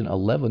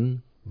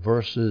 11,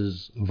 verse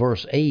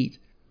 8,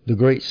 the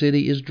great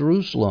city is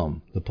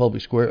Jerusalem, the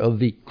public square of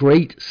the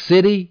great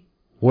city,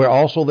 where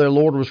also their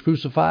Lord was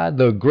crucified.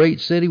 The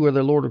great city where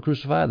their Lord was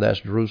crucified,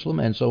 that's Jerusalem.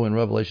 And so in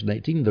Revelation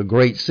 18, the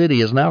great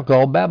city is now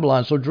called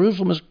Babylon. So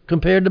Jerusalem is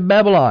compared to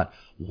Babylon.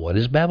 What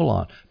is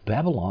Babylon?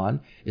 Babylon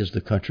is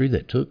the country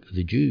that took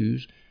the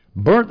Jews,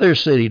 burnt their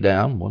city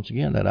down. Once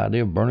again, that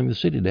idea of burning the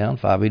city down,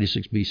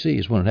 586 BC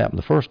is when it happened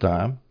the first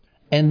time.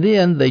 And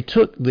then they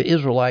took the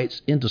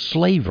Israelites into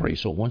slavery.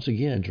 So once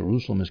again,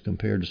 Jerusalem is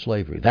compared to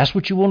slavery. That's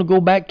what you want to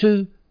go back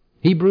to,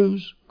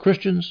 Hebrews,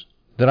 Christians,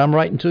 that I'm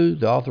writing to?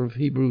 The author of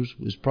Hebrews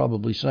is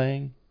probably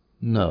saying,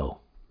 no,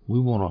 we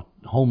want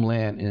a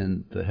homeland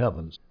in the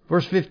heavens.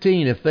 Verse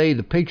 15, if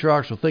the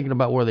patriarchs were thinking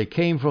about where they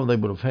came from, they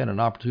would have had an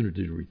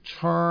opportunity to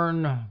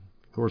return.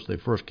 Of course, they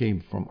first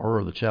came from Ur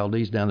of the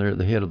Chaldees down there at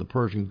the head of the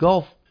Persian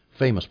Gulf.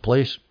 Famous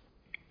place,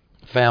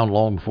 found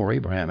long before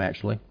Abraham,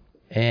 actually.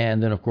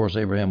 And then, of course,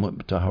 Abraham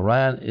went to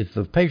Haran. If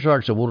the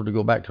patriarchs had wanted to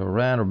go back to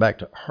Haran or back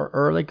to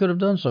Ur, they could have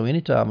done so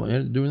anytime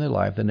during their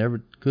life. They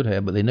never could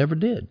have, but they never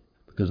did,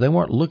 because they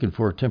weren't looking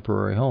for a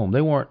temporary home. They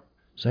weren't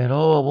saying, I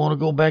want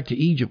to go back to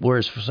Egypt where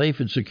it's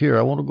safe and secure.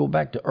 I want to go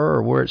back to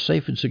Ur where it's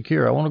safe and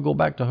secure. I want to go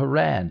back to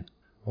Haran.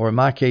 Or in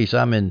my case,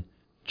 I'm in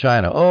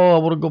China. I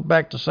want to go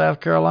back to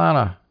South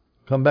Carolina.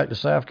 Come back to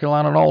South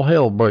Carolina and all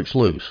hell breaks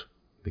loose.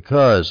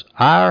 Because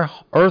our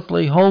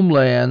earthly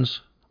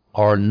homelands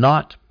are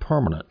not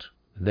permanent.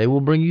 They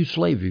will bring you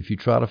slavery if you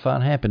try to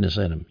find happiness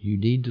in them. You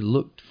need to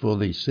look for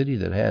the city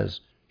that has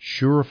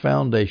sure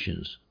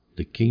foundations,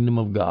 the kingdom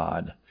of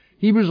God.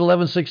 Hebrews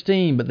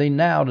 11:16, but they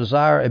now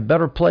desire a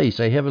better place,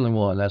 a heavenly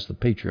one. That's the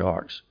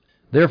patriarchs.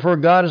 Therefore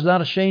God is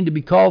not ashamed to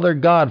be called their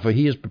God, for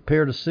he has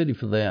prepared a city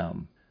for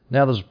them.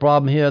 Now, there's a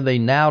problem here. They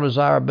now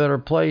desire a better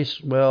place.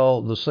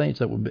 Well, the saints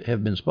that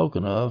have been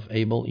spoken of,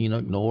 Abel,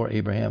 Enoch, Noah,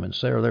 Abraham, and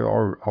Sarah, they're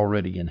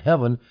already in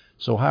heaven.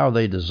 So how are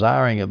they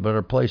desiring a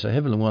better place, a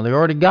heavenly one? They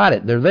already got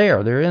it. They're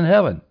there. They're in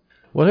heaven.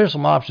 Well, here's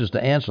some options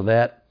to answer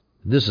that.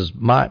 This is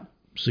my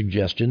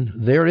suggestion.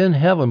 They're in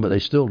heaven, but they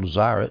still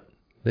desire it.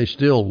 They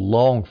still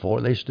long for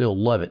it. They still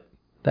love it.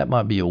 That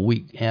might be a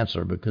weak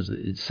answer because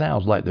it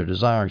sounds like they're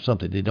desiring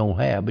something they don't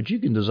have. But you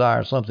can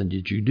desire something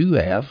that you do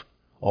have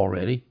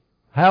already.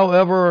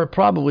 However,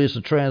 probably it's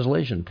a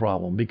translation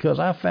problem because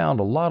I found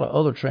a lot of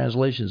other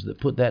translations that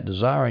put that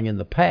desiring in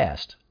the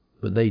past,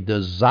 but they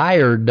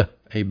desired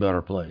a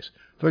better place.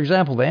 For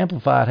example, the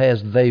Amplified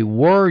has they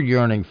were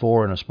yearning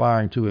for and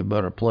aspiring to a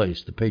better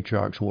place. The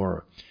patriarchs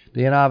were.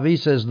 The NIV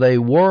says they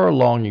were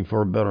longing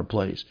for a better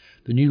place.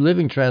 The New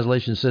Living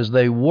Translation says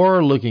they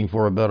were looking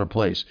for a better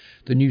place.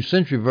 The New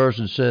Century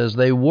Version says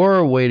they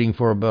were waiting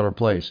for a better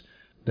place.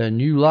 The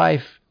New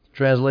Life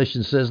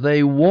Translation says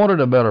they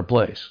wanted a better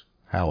place.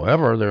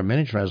 However, there are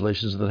many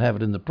translations that have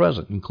it in the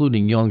present,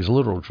 including Young's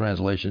Literal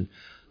Translation.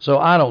 So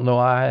I don't know.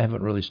 I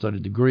haven't really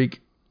studied the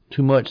Greek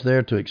too much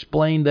there to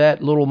explain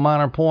that little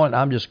minor point.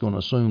 I'm just going to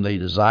assume they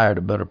desired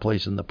a better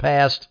place in the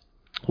past.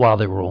 While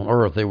they were on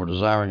earth, they were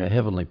desiring a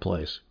heavenly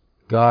place.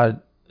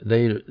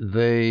 They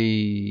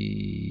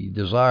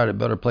desired a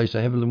better place,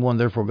 a heavenly one.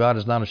 Therefore, God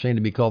is not ashamed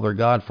to be called their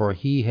God, for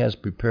he has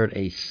prepared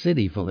a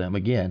city for them.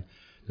 Again,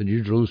 the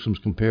New Jerusalem's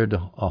compared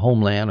to a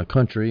homeland, a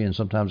country, and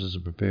sometimes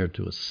it's compared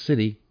to a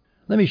city.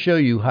 Let me show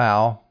you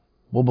how.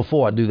 Well,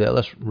 before I do that,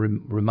 let's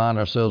remind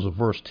ourselves of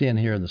verse 10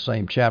 here in the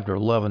same chapter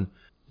 11.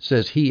 It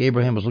says, he,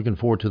 Abraham, was looking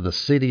forward to the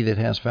city that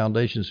has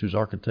foundations, whose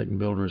architect and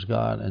builder is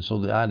God. And so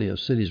the idea of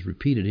city is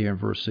repeated here in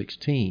verse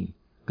 16.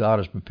 God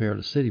has prepared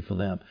a city for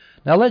them.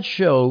 Now let's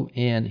show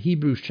in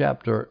Hebrews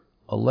chapter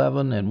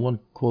 11 and one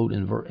quote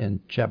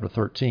in chapter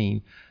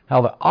 13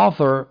 how the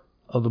author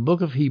of the book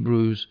of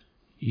Hebrews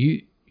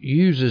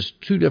uses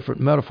two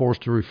different metaphors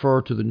to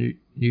refer to the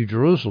New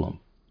Jerusalem.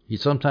 He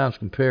sometimes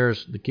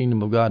compares the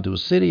kingdom of God to a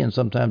city, and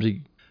sometimes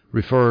he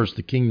refers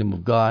the kingdom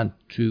of God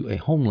to a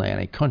homeland,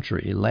 a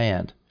country, a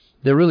land.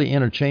 They're really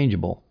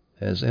interchangeable,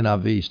 as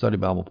NIV Study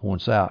Bible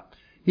points out.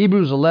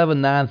 Hebrews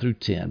 11:9 through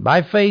 10.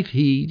 By faith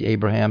he,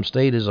 Abraham,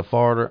 stayed as a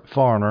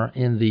foreigner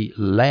in the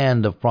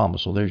land of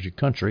promise. So there's your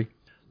country,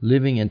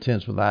 living in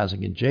tents with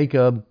Isaac and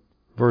Jacob.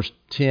 Verse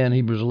 10,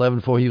 Hebrews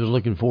 11:4, he was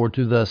looking forward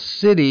to the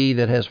city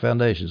that has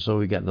foundations. So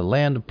we got the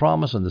land of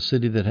promise and the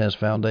city that has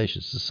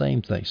foundations. It's the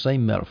same thing,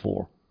 same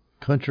metaphor.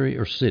 Country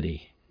or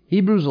city.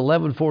 Hebrews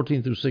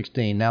 11:14 through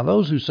 16. Now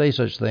those who say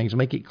such things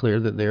make it clear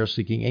that they are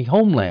seeking a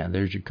homeland.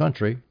 There's your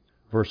country.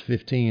 Verse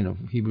 15 of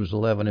Hebrews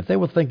 11. If they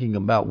were thinking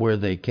about where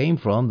they came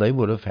from, they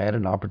would have had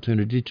an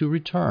opportunity to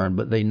return.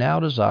 But they now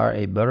desire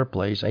a better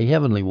place, a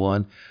heavenly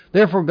one.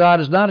 Therefore God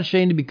is not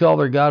ashamed to be called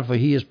their God, for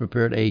he has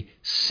prepared a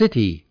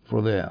city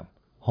for them.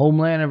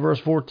 Homeland in verse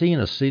 14,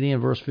 a city in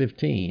verse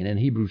 15. And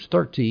Hebrews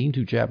 13,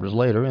 2 chapters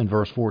later, in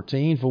verse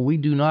 14, for we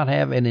do not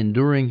have an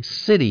enduring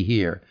city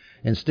here.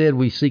 Instead,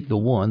 we seek the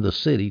one, the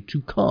city,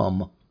 to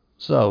come.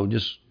 So,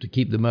 just to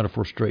keep the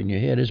metaphor straight in your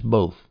head, it's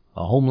both.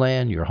 A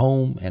homeland, your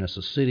home, and it's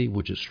a city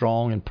which is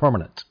strong and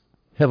permanent.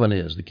 Heaven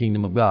is the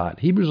kingdom of God.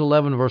 Hebrews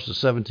 11, verses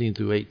 17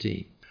 through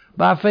 18.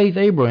 By faith,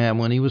 Abraham,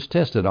 when he was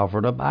tested,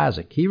 offered up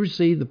Isaac. He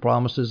received the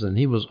promises, and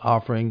he was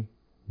offering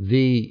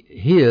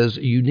his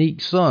unique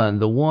son,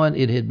 the one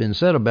it had been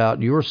said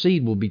about, your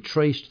seed will be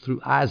traced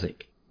through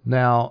Isaac.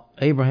 Now,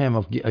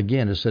 Abraham,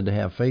 again, is said to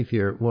have faith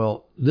here.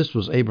 Well, this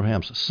was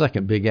Abraham's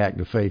second big act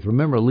of faith.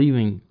 Remember,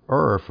 leaving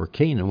Ur for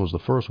Canaan was the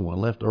first one.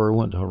 Left Ur,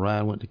 went to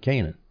Haran, went to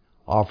Canaan.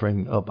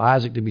 Offering up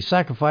Isaac to be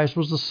sacrificed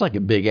was the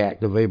second big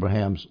act of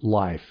Abraham's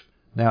life.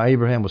 Now,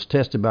 Abraham was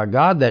tested by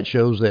God. That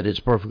shows that it's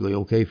perfectly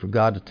okay for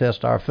God to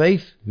test our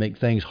faith, make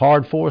things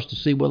hard for us to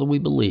see whether we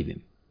believe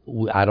him.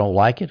 I don't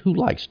like it. Who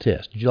likes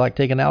tests? Did you like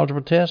taking an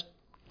algebra test?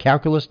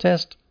 Calculus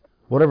test?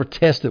 Whatever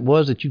test it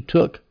was that you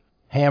took?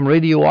 Ham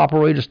radio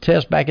operators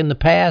test back in the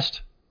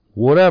past?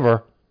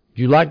 Whatever.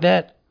 Do you like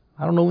that?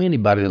 I don't know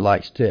anybody that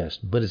likes tests,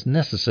 but it's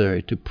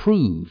necessary to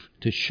prove,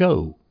 to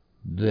show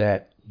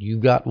that you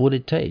got what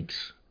it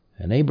takes.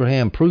 And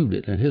Abraham proved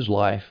it in his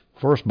life,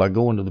 first by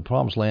going to the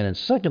promised land, and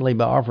secondly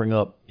by offering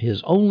up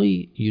his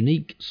only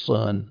unique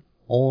son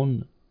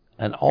on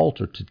an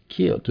altar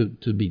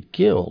to be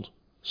killed.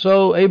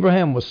 So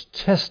Abraham was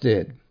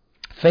tested.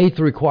 Faith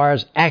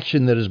requires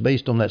action that is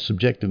based on that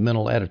subjective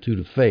mental attitude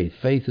of faith.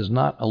 Faith is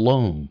not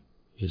alone.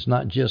 It's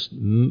not just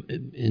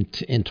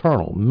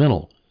internal,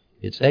 mental.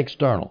 It's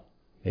external.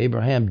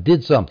 Abraham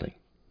did something.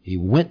 He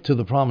went to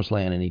the promised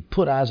land and he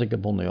put Isaac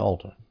up on the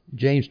altar.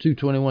 James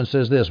 2:21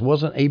 says this,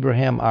 wasn't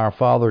Abraham our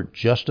father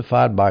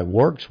justified by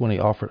works when he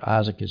offered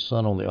Isaac his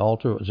son on the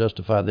altar?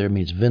 Justified there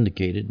means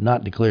vindicated,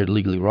 not declared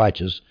legally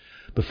righteous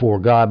before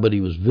God, but he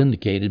was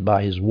vindicated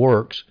by his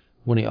works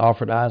when he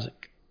offered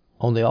Isaac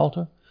on the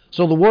altar.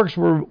 So the works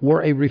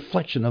were a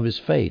reflection of his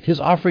faith. His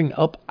offering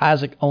up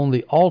Isaac on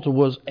the altar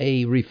was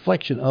a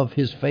reflection of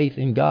his faith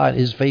in God,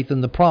 his faith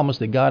in the promise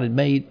that God had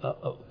made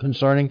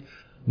concerning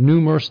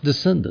numerous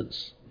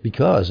descendants.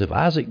 Because if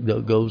Isaac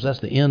goes, that's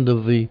the end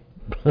of the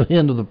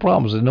end of the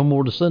promise. There's no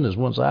more descendants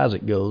once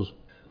Isaac goes.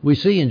 We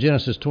see in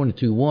Genesis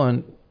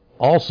 22:1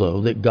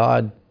 also that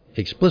God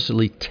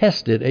explicitly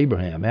tested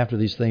Abraham. After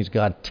these things,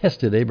 God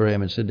tested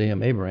Abraham and said to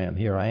him, "Abraham,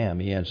 here I am,"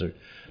 he answered.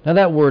 Now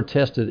that word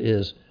tested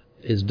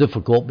is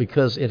difficult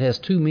because it has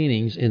two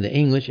meanings in the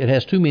English. It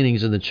has two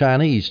meanings in the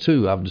Chinese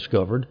too, I've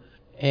discovered.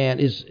 And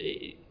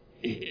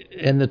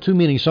the two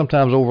meanings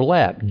sometimes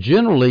overlap.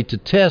 Generally, to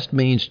test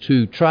means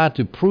to try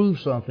to prove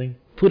something,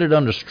 put it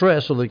under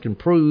stress so they can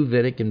prove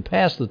that it can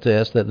pass the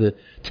test, that the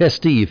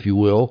testee, if you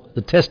will,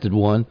 the tested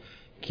one,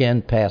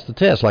 can pass the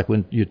test. Like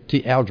when your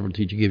algebra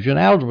teacher gives you an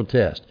algebra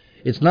test.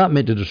 It's not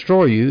meant to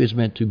destroy you, it's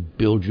meant to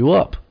build you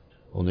up.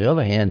 On the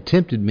other hand,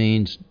 tempting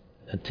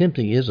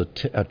is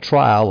a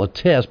trial, a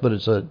test, but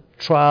it's a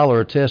trial or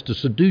a test to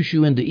seduce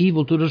you into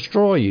evil, to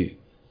destroy you.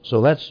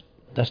 So that's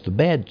the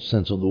bad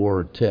sense of the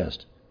word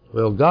test.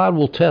 Well, God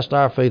will test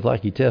our faith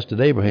like he tested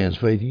Abraham's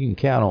faith. You can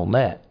count on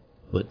that.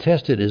 But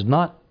tested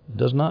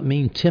does not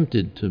mean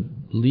tempted to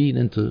lead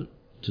into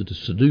to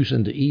seduce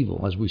into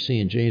evil, as we see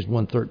in James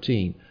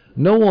 1:13.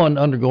 No one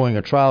undergoing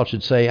a trial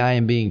should say, "I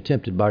am being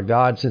tempted by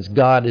God," since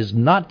God is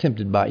not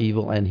tempted by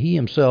evil, and he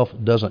himself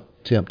doesn't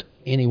tempt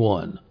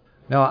anyone.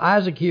 Now,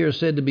 Isaac here is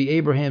said to be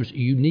Abraham's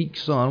unique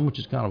son, which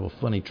is kind of a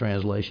funny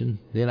translation.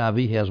 The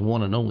NIV has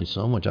one and only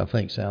son, which I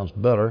think sounds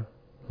better.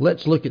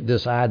 Let's look at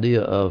this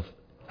idea of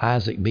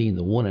Isaac being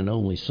the one and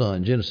only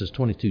son. Genesis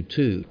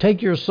 22:2.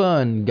 "Take your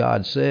son,"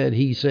 God said.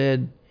 He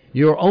said,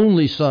 "Your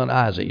only son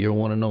Isaac, your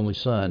one and only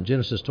son."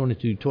 Genesis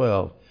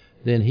 22:12.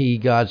 "Then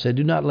God said,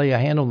 do not lay a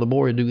hand on the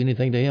boy or do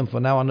anything to him, for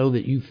now I know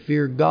that you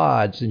fear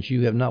God, since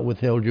you have not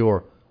withheld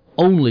your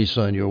only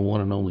son, your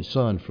one and only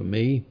son, from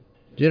me."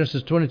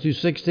 Genesis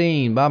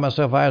 22:16. "By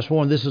myself I have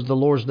sworn, this is the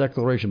Lord's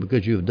declaration,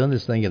 because you have done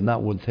this thing, have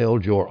not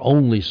withheld your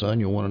only son,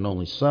 your one and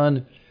only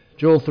son."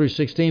 Joel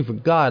 3:16. "For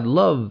God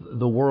loved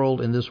the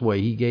world in this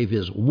way, he gave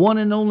his one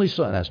and only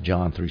son." That's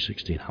John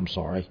 3:16. I'm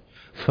sorry.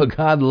 "For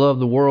God loved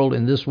the world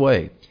in this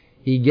way,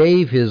 he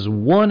gave his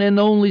one and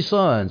only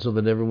son, so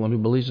that everyone who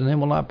believes in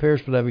him will not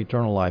perish but have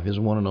eternal life." His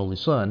one and only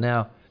son.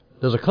 Now,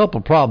 there's a couple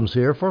of problems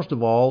here. First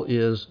of all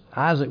is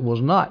Isaac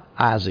was not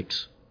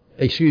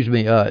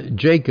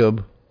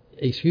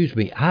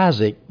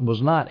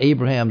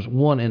Abraham's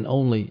one and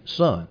only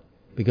son,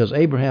 because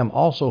Abraham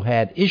also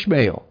had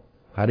Ishmael.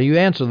 How do you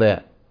answer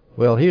that?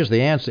 Well, here's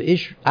the answer.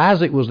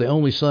 Isaac was the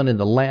only son in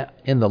the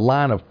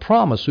line of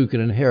promise who could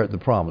inherit the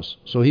promise.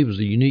 So he was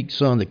the unique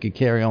son that could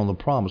carry on the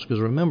promise. Because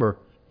remember,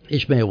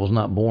 Ishmael was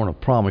not born of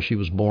promise. She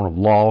was born of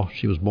law.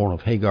 She was born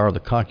of Hagar, the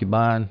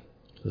concubine.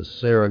 So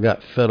Sarah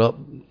got fed up.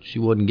 She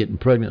wasn't getting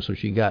pregnant, so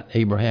she got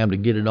Abraham to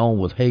get it on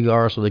with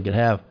Hagar so they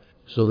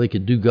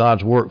could do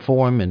God's work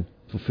for him and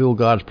fulfill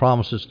God's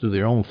promises through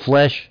their own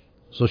flesh.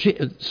 So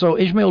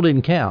Ishmael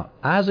didn't count.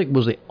 Isaac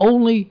was the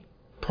only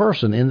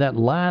person in that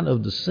line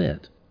of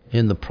descent,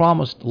 in the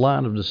promised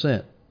line of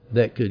descent,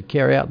 that could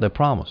carry out their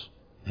promise.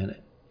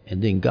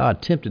 And then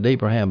God tempted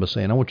Abraham by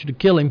saying, "I want you to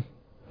kill him."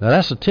 Now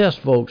that's a test,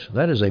 folks.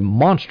 That is a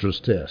monstrous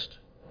test.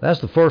 That's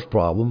the first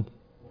problem.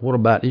 What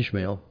about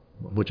Ishmael?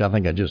 Which I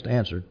think I just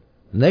answered.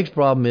 The next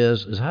problem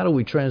is how do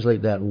we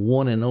translate that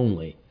one and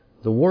only?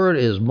 The word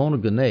is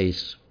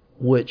monogenes,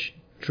 which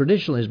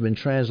traditionally has been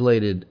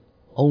translated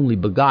only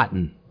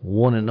begotten.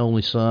 One and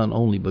only son,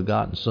 only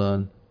begotten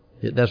son.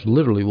 That's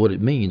literally what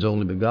it means,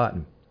 only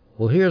begotten.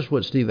 Well, here's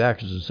what Steve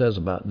Atkerson says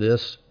about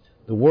this.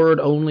 The word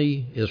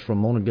only is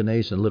from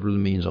monogenes and literally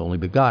means only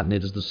begotten.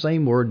 It is the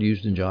same word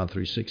used in John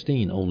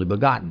 3:16, only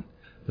begotten.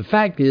 The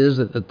fact is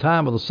that at the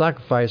time of the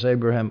sacrifice,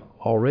 Abraham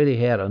already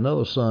had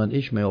another son,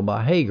 Ishmael,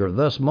 by Hagar.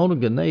 Thus,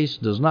 monogenes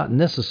does not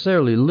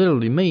necessarily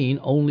literally mean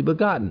only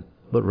begotten,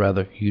 but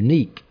rather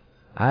unique.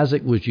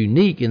 Isaac was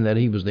unique in that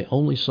he was the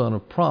only son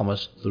of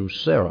promise through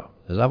Sarah,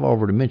 as I've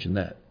already mentioned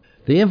that.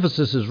 The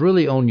emphasis is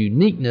really on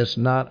uniqueness,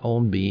 not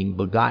on being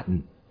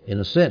begotten. In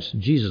a sense,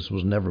 Jesus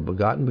was never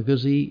begotten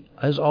because he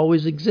has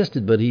always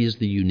existed, but he is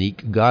the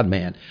unique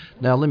God-man.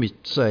 Now, let me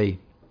say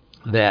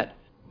that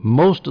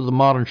most of the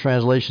modern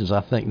translations, I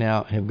think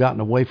now, have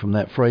gotten away from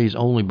that phrase,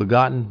 only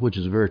begotten, which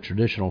is a very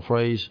traditional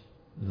phrase.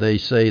 They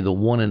say the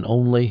one and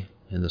only,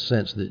 in the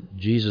sense that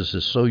Jesus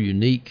is so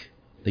unique.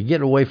 They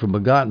get away from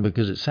begotten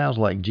because it sounds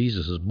like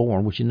Jesus is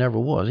born, which he never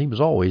was. He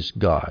was always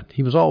God.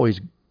 He was always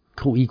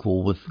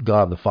co-equal with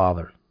God the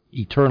Father,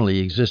 eternally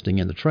existing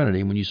in the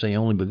Trinity. When you say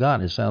only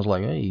begotten, it sounds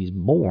like, hey, he's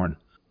born.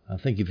 I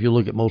think if you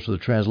look at most of the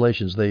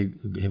translations, they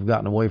have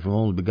gotten away from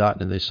only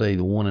begotten and they say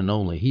the one and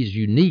only. He's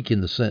unique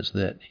in the sense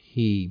that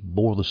he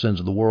bore the sins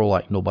of the world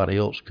like nobody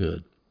else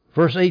could.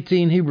 Verse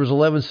 18, Hebrews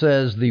 11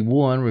 says, the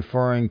one,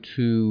 referring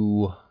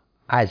to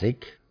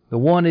Isaac, the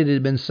one it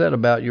had been said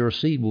about, your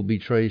seed will be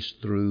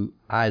traced through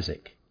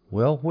Isaac.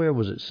 Well, where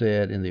was it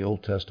said in the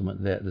Old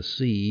Testament that the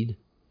seed,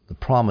 the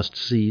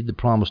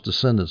promised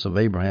descendants of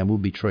Abraham will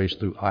be traced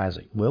through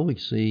Isaac? Well, we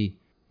see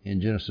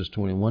in Genesis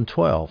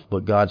 21:12,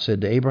 but God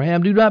said to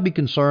Abraham, do not be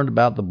concerned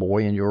about the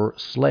boy and your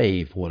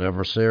slave.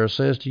 Whatever Sarah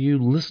says to you,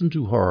 listen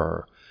to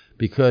her,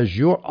 because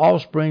your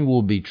offspring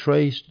will be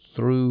traced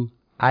through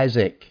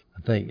Isaac.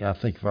 I think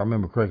if I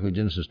remember correctly,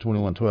 Genesis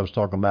 21:12 is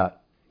talking about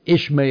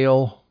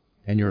Ishmael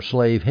and your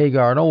slave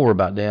Hagar. Don't worry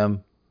about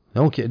them.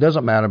 Okay, it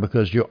doesn't matter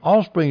because your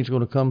offspring is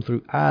going to come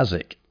through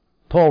Isaac.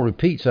 Paul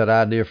repeats that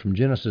idea from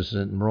Genesis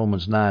in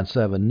Romans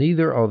 9:7.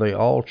 Neither are they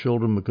all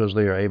children because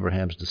they are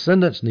Abraham's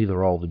descendants. Neither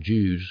are all the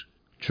Jews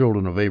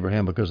children of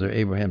Abraham because they're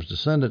Abraham's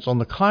descendants. On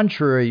the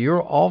contrary,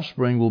 your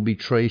offspring will be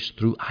traced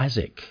through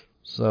Isaac.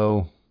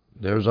 So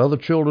there's other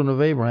children of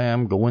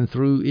Abraham going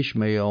through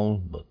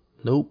Ishmael, but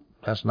nope,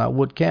 that's not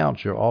what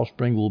counts. Your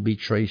offspring will be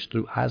traced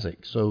through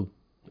Isaac. So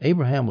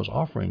Abraham was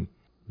offering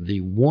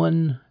the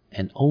one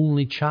and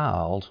only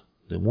child,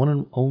 the one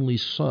and only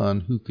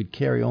son who could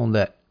carry on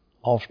that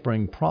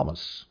offspring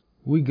promise.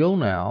 We go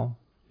now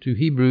to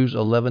Hebrews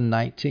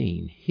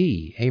 11:19.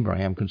 He,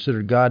 Abraham,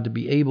 considered God to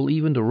be able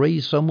even to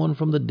raise someone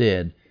from the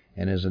dead,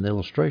 and as an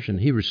illustration,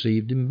 he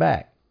received him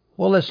back.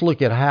 Well, let's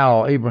look at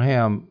how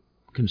Abraham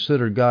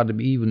considered God to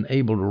be even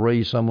able to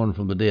raise someone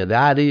from the dead. The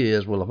idea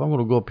is, well, if I'm going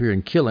to go up here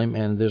and kill him,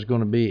 and there's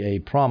going to be a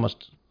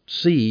promised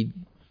seed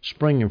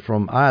springing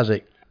from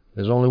Isaac,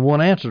 there's only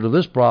one answer to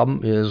this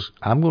problem is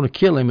I'm going to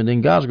kill him, and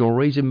then God's going to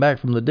raise him back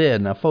from the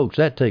dead. Now, folks,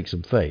 that takes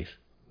some faith.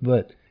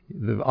 But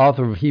the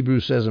author of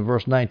Hebrews says in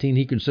verse 19,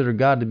 he considered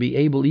God to be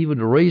able even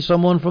to raise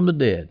someone from the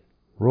dead.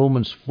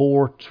 Romans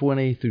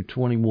 4:20 through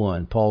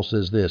 21, Paul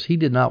says this, he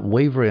did not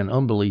waver in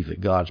unbelief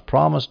at God's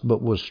promise,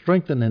 but was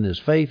strengthened in his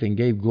faith and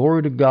gave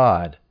glory to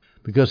God,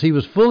 because he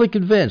was fully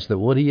convinced that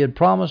what he had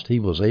promised he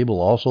was able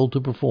also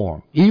to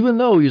perform, even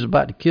though he was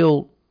about to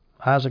kill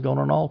Isaac on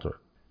an altar.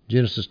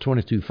 Genesis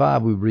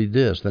 22:5, we read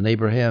this, then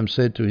Abraham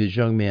said to his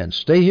young men,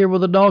 stay here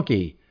with the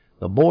donkey.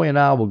 The boy and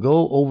I will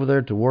go over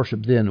there to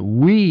worship. Then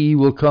we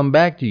will come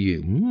back to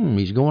you.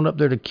 He's going up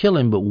there to kill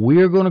him, but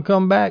we're going to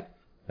come back?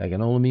 That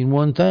can only mean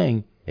one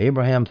thing.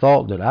 Abraham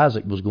thought that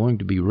Isaac was going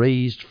to be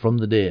raised from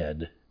the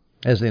dead,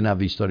 as the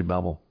NIV Study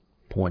Bible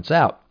points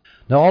out.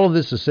 Now, all of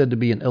this is said to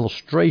be an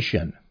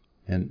illustration.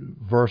 In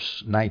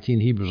verse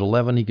 19, Hebrews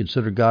 11, he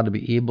considered God to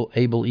be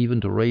able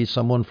even to raise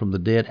someone from the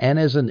dead. And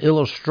as an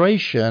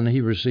illustration, he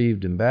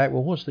received him back.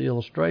 Well, what's the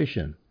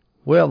illustration?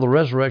 Well, the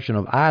resurrection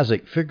of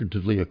Isaac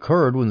figuratively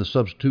occurred when the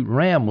substitute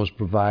ram was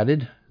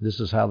provided. This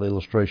is how the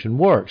illustration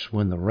works.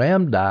 When the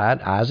ram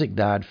died, Isaac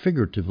died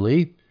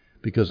figuratively.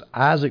 Because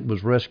Isaac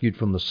was rescued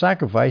from the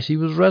sacrifice, he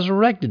was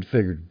resurrected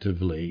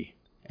figuratively.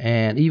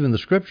 And even the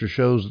scripture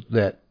shows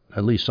that,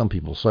 at least some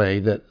people say,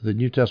 that the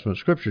New Testament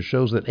scripture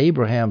shows that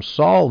Abraham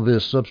saw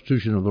this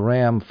substitution of the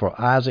ram for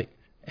Isaac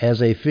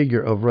as a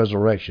figure of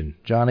resurrection.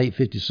 John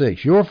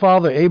 8:56, your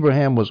father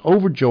Abraham was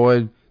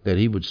overjoyed that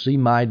he would see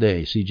my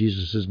day, see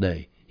Jesus'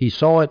 day. He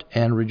saw it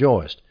and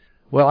rejoiced.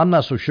 Well, I'm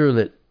not so sure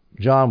that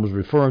John was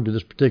referring to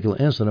this particular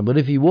incident, but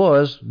if he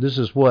was, this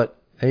is what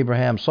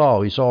Abraham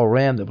saw. He saw a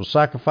ram that was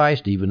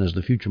sacrificed, even as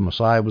the future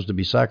Messiah was to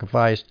be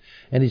sacrificed,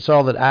 and he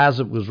saw that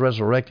Isaac was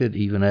resurrected,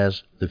 even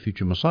as the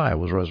future Messiah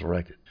was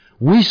resurrected.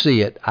 We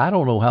see it. I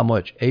don't know how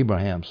much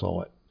Abraham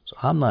saw it. So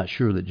I'm not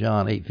sure that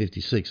John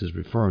 8:56 is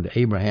referring to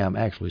Abraham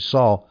actually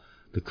saw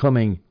the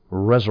coming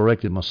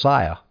resurrected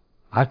Messiah.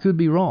 I could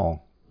be wrong,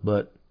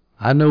 but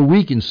I know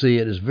we can see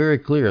it. It's very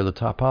clear. The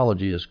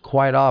typology is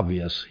quite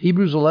obvious.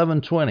 Hebrews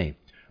 11:20.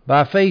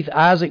 By faith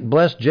Isaac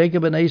blessed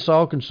Jacob and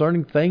Esau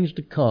concerning things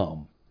to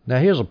come. Now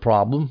here's a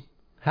problem.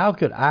 How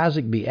could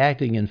Isaac be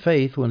acting in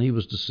faith when he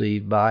was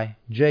deceived by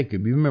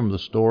Jacob? You remember the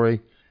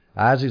story.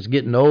 Isaac's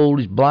getting old,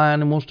 he's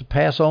blind, and wants to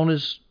pass on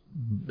his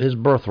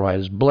birthright,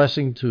 his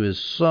blessing to his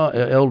son,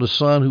 eldest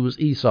son, who was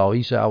Esau.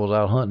 Esau was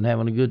out hunting,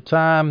 having a good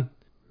time.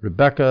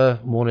 Rebekah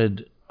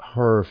wanted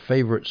her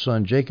favorite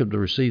son Jacob to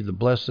receive the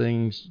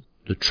blessings.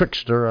 The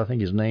trickster, I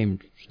think his name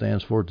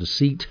stands for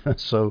deceit,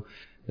 so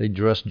they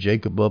dressed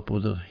Jacob up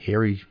with a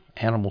hairy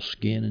animal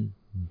skin and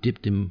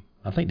dipped him.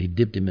 I think they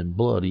dipped him in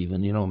blood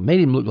even, made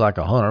him look like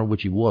a hunter,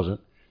 which he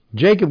wasn't.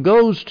 Jacob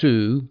goes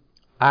to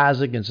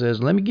Isaac and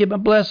says, let me get my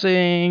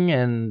blessing.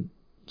 And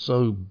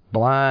so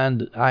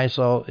blind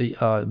Isaac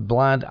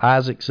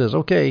says,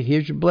 okay,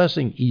 here's your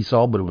blessing,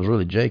 Esau, but it was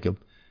really Jacob.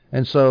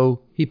 And so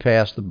he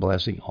passed the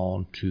blessing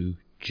on to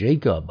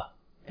Jacob.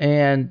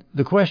 And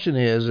the question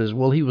is,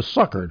 well, he was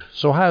suckered.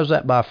 So how is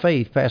that by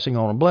faith passing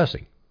on a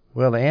blessing?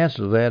 Well, the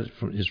answer to that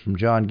is from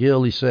John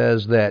Gill. He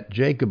says that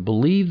Jacob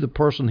believed the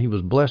person he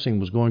was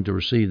blessing was going to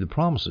receive the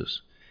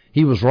promises.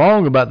 He was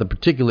wrong about the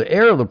particular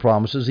heir of the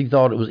promises. He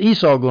thought it was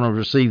Esau going to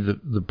receive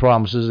the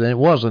promises, and it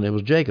wasn't. It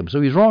was Jacob.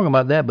 So he's wrong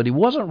about that, but he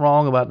wasn't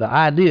wrong about the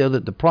idea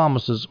that the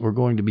promises were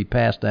going to be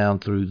passed down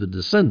through the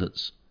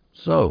descendants.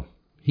 So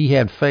he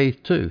had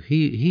faith too.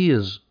 He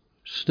is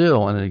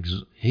still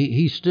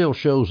he still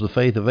shows the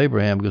faith of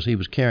Abraham because he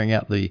was carrying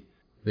out the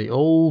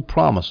old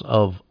promise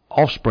of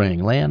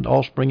offspring, land,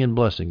 offspring, and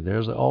blessing.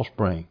 There's the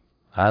offspring.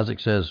 Isaac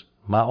says,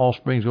 my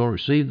offspring's going to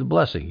receive the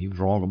blessing. He was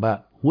wrong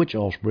about which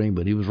offspring,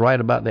 but he was right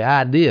about the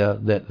idea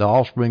that the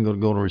offspring are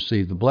going to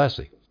receive the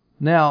blessing.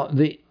 Now,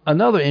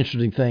 another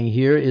interesting thing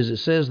here is it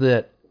says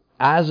that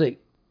Isaac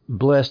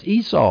blessed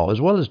Esau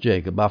as well as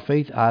Jacob. By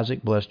faith,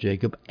 Isaac blessed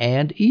Jacob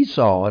and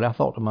Esau. And I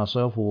thought to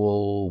myself,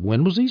 well,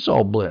 when was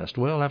Esau blessed?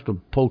 Well, I'll have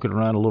to poke it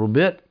around a little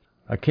bit.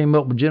 I came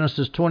up with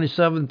Genesis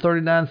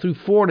 27:39 through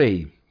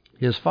 40.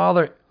 His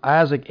father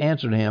Isaac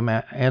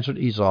answered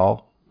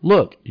Esau,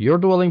 "Look, your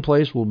dwelling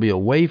place will be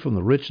away from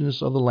the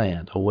richness of the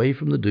land, away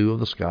from the dew of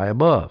the sky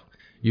above.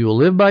 You will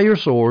live by your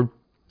sword,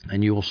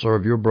 and you will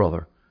serve your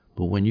brother.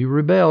 But when you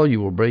rebel,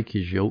 you will break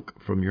his yoke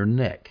from your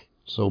neck."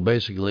 So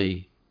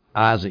basically,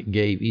 Isaac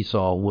gave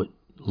Esau what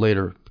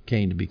later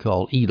came to be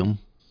called Edom.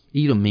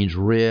 Edom means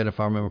red, if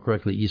I remember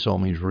correctly. Esau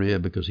means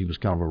red because he was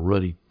kind of a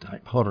ruddy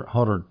type,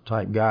 hunter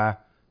type guy.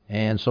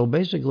 And so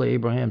basically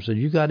Abraham said,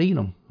 you got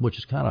Edom, which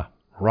is kind of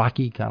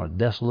rocky, kind of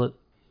desolate.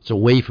 It's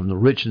away from the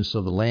richness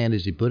of the land,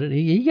 as he put it.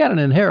 He got an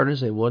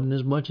inheritance. It wasn't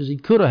as much as he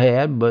could have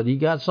had, but he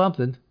got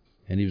something.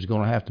 And he was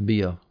going to have to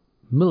be a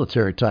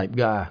military type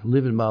guy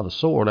living by the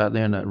sword out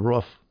there in that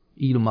rough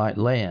Edomite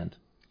land.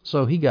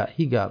 So he got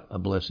a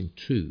blessing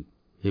too.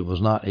 It was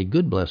not a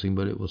good blessing,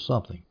 but it was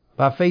something.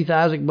 By faith,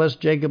 Isaac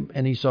blessed Jacob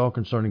and Esau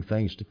concerning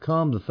things to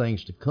come. The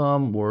things to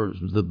come were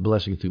the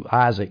blessing through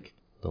Isaac,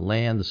 the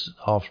land, the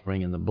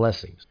offspring, and the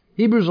blessings.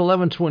 Hebrews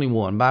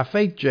 11:21. By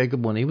faith,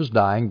 Jacob, when he was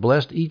dying,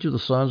 blessed each of the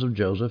sons of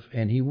Joseph,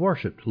 and he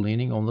worshipped,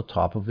 leaning on the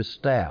top of his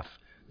staff.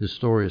 This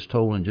story is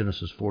told in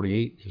Genesis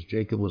 48 as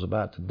Jacob was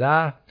about to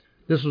die.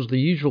 This was the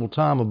usual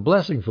time of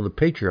blessing for the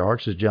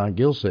patriarchs, as John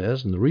Gill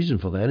says, and the reason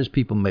for that is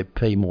people may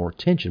pay more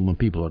attention when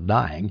people are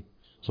dying.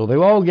 So they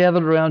all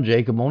gathered around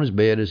Jacob on his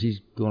bed as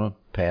he's going to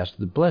pass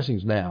the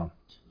blessings down.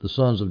 The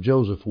sons of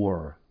Joseph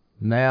were.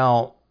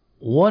 Now,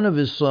 one of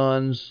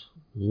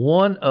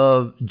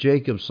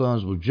Jacob's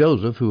sons was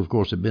Joseph, who of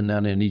course had been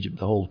down there in Egypt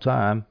the whole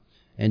time.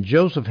 And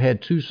Joseph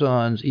had two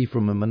sons,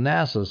 Ephraim and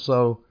Manasseh.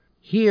 So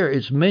here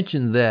it's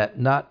mentioned that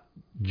not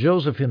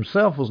Joseph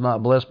himself was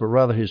not blessed, but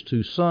rather his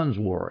two sons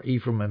were,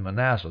 Ephraim and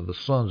Manasseh, the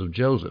sons of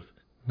Joseph.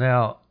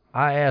 Now,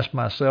 I asked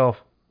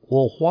myself,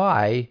 well,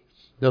 why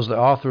does the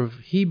author of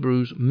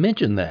Hebrews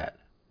mention that?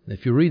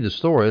 If you read the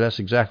story, that's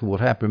exactly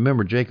what happened.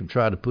 Remember, Jacob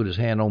tried to put his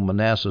hand on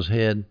on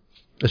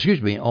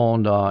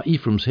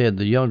Ephraim's head,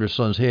 the younger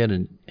son's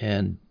head,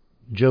 and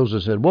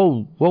Joseph said,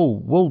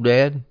 whoa,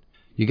 Dad,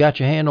 you got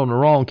your hand on the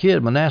wrong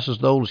kid. Manasseh's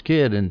the oldest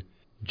kid. And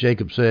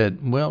Jacob said,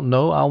 well,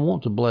 no, I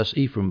want to bless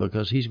Ephraim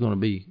because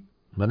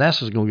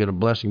Manasseh's going to get a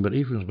blessing, but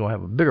Ephraim's going to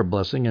have a bigger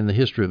blessing. And the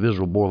history of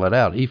Israel bore that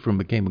out. Ephraim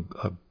became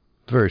a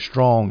very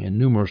strong and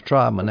numerous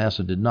tribe.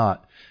 Manasseh did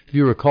not, if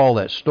you recall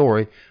that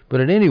story. But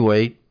at any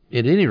rate,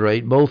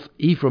 both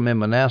Ephraim and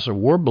Manasseh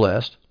were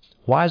blessed.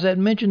 Why is that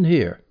mentioned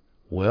here?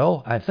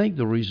 Well, I think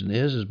the reason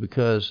is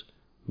because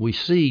we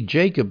see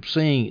Jacob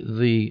seeing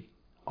the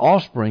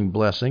offspring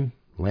blessing,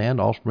 land,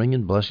 offspring,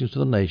 and blessings to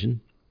the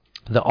nation.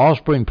 The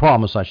offspring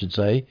promise, I should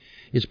say,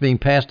 it's being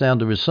passed down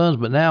to his sons.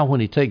 But now when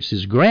he takes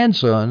his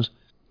grandsons,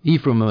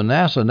 Ephraim and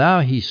Manasseh,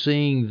 now he's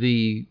seeing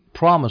the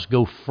promise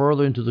go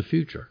further into the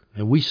future.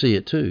 And we see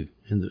it too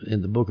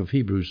in the book of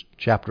Hebrews,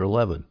 chapter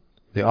 11.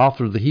 The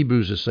author of the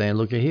Hebrews is saying,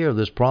 look at here,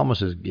 this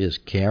promise is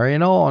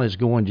carrying on. It's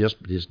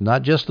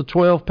not just the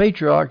 12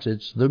 patriarchs,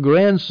 it's the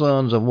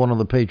grandsons of one of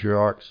the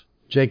patriarchs.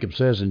 Jacob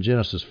says in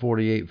Genesis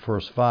 48,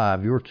 verse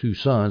 5, your two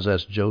sons,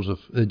 that's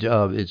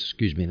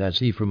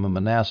that's Ephraim and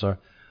Manasseh,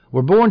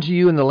 were born to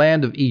you in the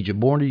land of Egypt,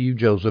 born to you,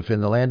 Joseph,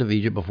 in the land of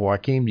Egypt before I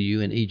came to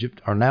you in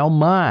Egypt, are now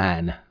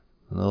mine.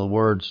 In other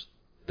words,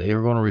 they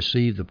are going to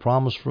receive the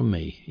promise from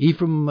me.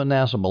 Ephraim and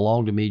Manasseh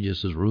belong to me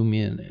just as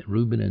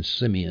Reuben and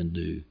Simeon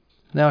do.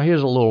 Now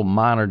here's a little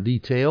minor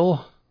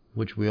detail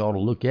which we ought to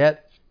look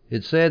at.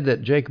 It said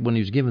that Jacob, when he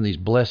was giving these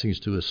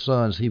blessings to his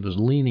sons, he was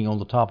leaning on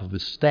the top of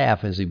his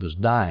staff as he was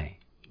dying.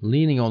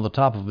 Leaning on the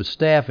top of his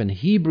staff in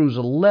Hebrews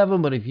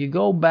 11, but if you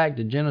go back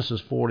to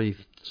Genesis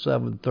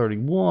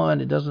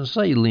 47:31, it doesn't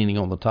say leaning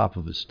on the top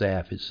of his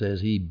staff. It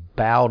says he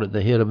bowed at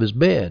the head of his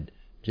bed.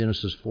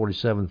 Genesis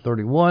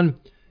 47:31,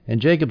 and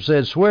Jacob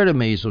said, swear to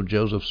me, so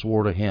Joseph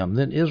swore to him.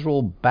 Then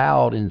Israel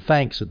bowed in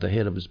thanks at the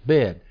head of his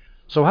bed.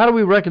 So how do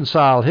we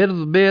reconcile head of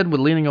the bed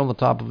with leaning on the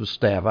top of his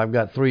staff? I've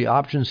got three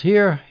options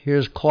here.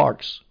 Here's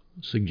Clark's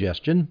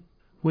suggestion.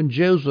 When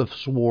Joseph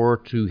swore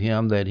to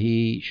him that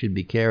he should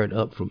be carried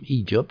up from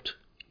Egypt,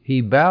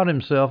 he bowed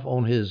himself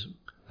on his...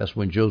 That's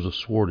when Joseph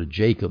swore to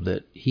Jacob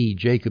that he,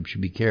 Jacob,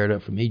 should be carried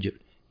up from Egypt.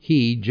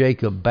 He,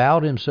 Jacob,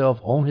 bowed himself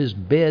on his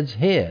bed's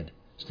head,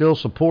 still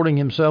supporting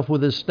himself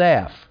with his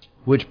staff,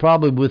 which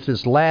probably with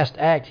this last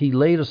act he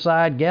laid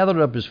aside, gathered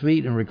up his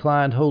feet, and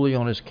reclined wholly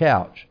on his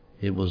couch.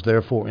 It was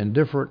therefore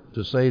indifferent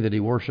to say that he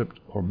worshipped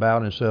or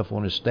bowed himself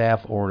on his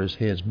staff or on his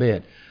head's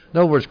bed. In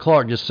other words,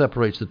 Clark just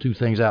separates the two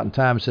things out in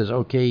time and says,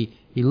 okay,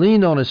 he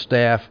leaned on his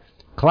staff,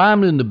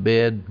 climbed into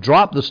bed,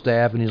 dropped the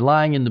staff, and he's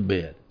lying in the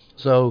bed.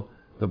 So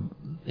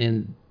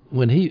when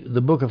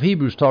the book of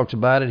Hebrews talks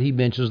about it, he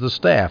mentions the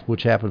staff,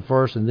 which happened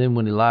first, and then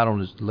when he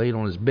laid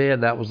on his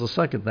bed, that was the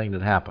second thing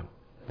that happened.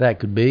 That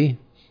could be.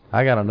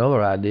 I got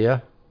another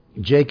idea.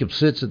 Jacob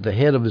sits at the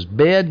head of his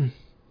bed.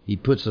 He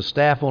puts the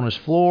staff on his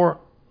floor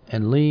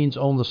and leans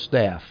on the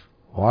staff.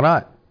 Why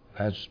not?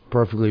 That's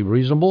perfectly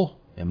reasonable,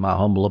 in my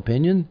humble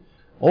opinion.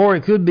 Or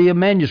it could be a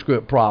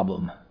manuscript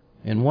problem.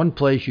 In one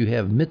place you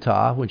have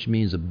mittah, which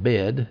means a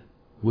bed,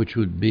 which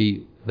would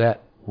be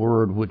that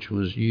word which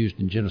was used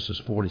in Genesis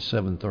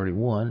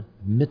 47:31,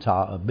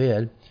 mitah, a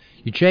bed.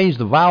 You change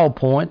the vowel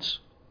points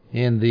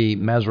in the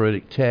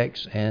Masoretic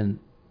text, and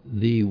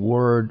the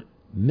word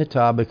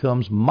mitah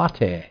becomes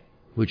mateh,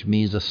 which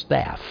means a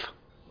staff.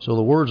 So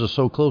the words are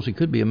so close it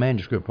could be a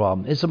manuscript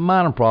problem. It's a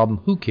minor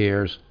problem. Who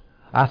cares?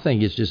 I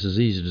think it's just as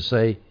easy to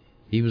say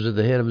he was at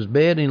the head of his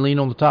bed and he leaned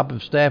on the top of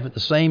his staff at the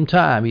same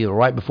time, either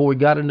right before he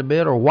got into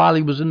bed or while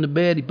he was in the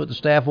bed. He put the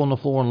staff on the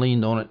floor and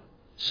leaned on it,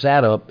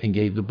 sat up, and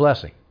gave the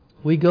blessing.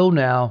 We go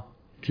now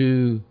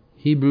to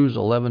Hebrews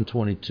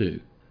 11:22.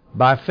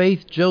 By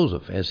faith,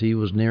 Joseph, as he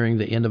was nearing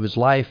the end of his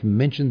life,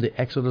 mentioned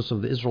the exodus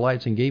of the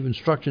Israelites and gave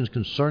instructions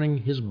concerning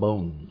his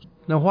bones.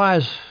 Now,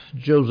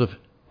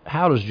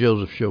 how does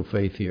Joseph show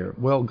faith here?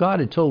 Well,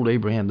 God had told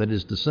Abraham that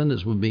his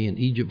descendants would be in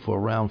Egypt for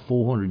around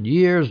 400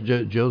 years.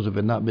 Joseph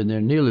had not been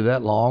there nearly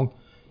that long.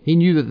 He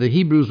knew that the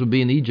Hebrews would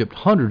be in Egypt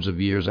hundreds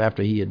of years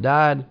after he had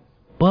died,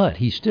 but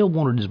he still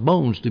wanted his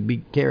bones to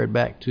be carried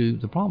back to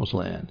the Promised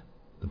Land.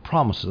 The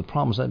promise,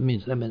 that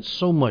meant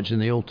so much in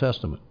the Old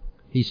Testament.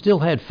 He still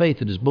had faith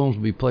that his bones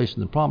would be placed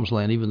in the Promised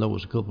Land, even though it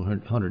was a couple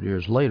hundred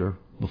years later,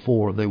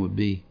 before there would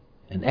be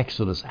an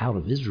exodus out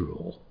of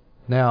Israel.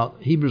 Now,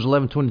 Hebrews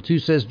 11:22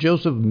 says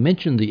Joseph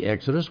mentioned the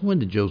exodus. When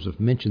did Joseph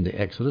mention the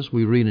exodus?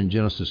 We read in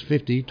Genesis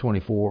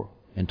 50:24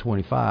 and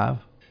 25.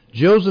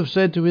 Joseph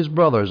said to his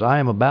brothers, I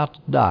am about to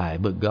die,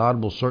 but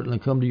God will certainly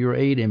come to your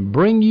aid and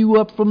bring you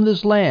up from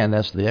this land.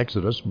 That's the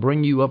exodus.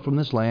 Bring you up from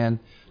this land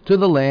to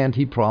the land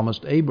he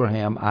promised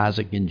Abraham,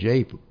 Isaac, and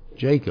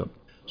Jacob.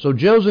 So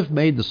Joseph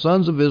made the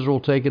sons of Israel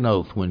take an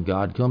oath. When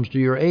God comes to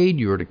your aid,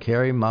 you are to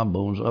carry my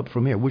bones up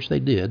from here, which they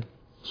did.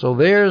 So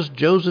there's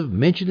Joseph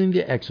mentioning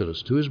the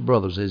Exodus to his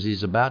brothers as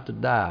he's about to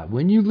die.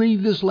 When you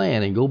leave this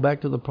land and go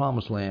back to the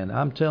Promised Land,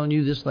 I'm telling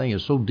you, this thing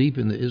is so deep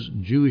in the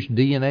Jewish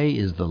DNA,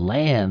 is the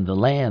land, the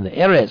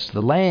Eretz,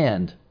 the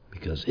land,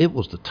 because it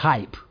was the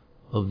type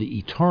of the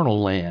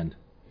eternal land,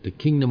 the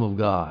kingdom of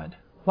God.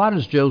 Why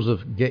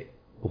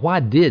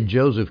did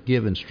Joseph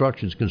give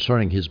instructions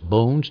concerning his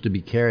bones to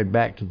be carried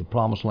back to the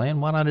Promised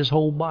Land? Why not his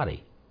whole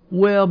body?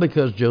 Well,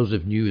 because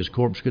Joseph knew his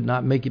corpse could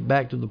not make it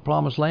back to the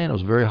Promised Land. It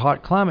was a very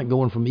hot climate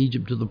going from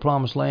Egypt to the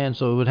Promised Land,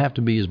 so it would have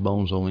to be his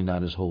bones only,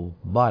 not his whole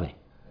body.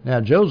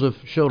 Now, Joseph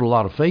showed a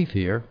lot of faith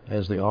here,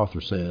 as the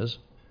author says,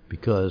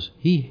 because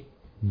he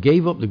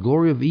gave up the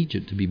glory of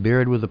Egypt to be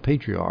buried with the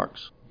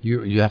patriarchs.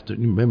 You have to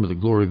remember the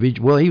glory of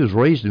Egypt. Well, he was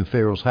raised in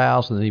Pharaoh's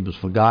house, and then he was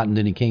forgotten.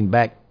 Then he came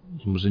back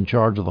and was in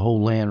charge of the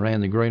whole land,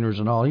 ran the granaries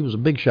and all. He was a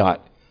big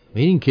shot.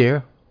 He didn't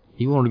care.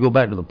 He wanted to go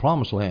back to the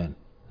Promised Land.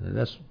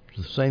 That's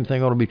the same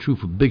thing ought to be true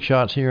for big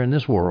shots here in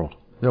this world.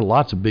 There are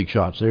lots of big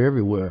shots. They're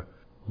everywhere.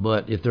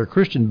 But if they're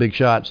Christian big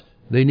shots,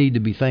 they need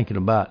to be thinking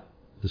about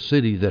the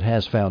city that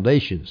has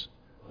foundations,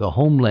 the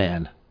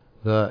homeland,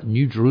 the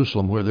New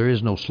Jerusalem where there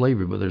is no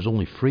slavery, but there's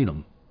only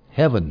freedom.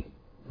 Heaven.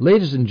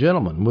 Ladies and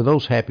gentlemen, with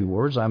those happy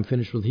words, I'm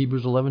finished with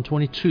Hebrews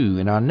 11:22.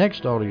 In our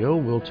next audio,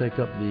 we'll take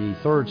up the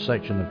third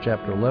section of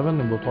chapter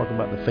 11, and we'll talk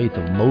about the faith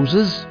of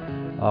Moses.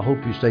 I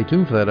hope you stay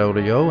tuned for that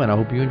audio, and I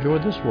hope you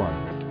enjoyed this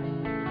one.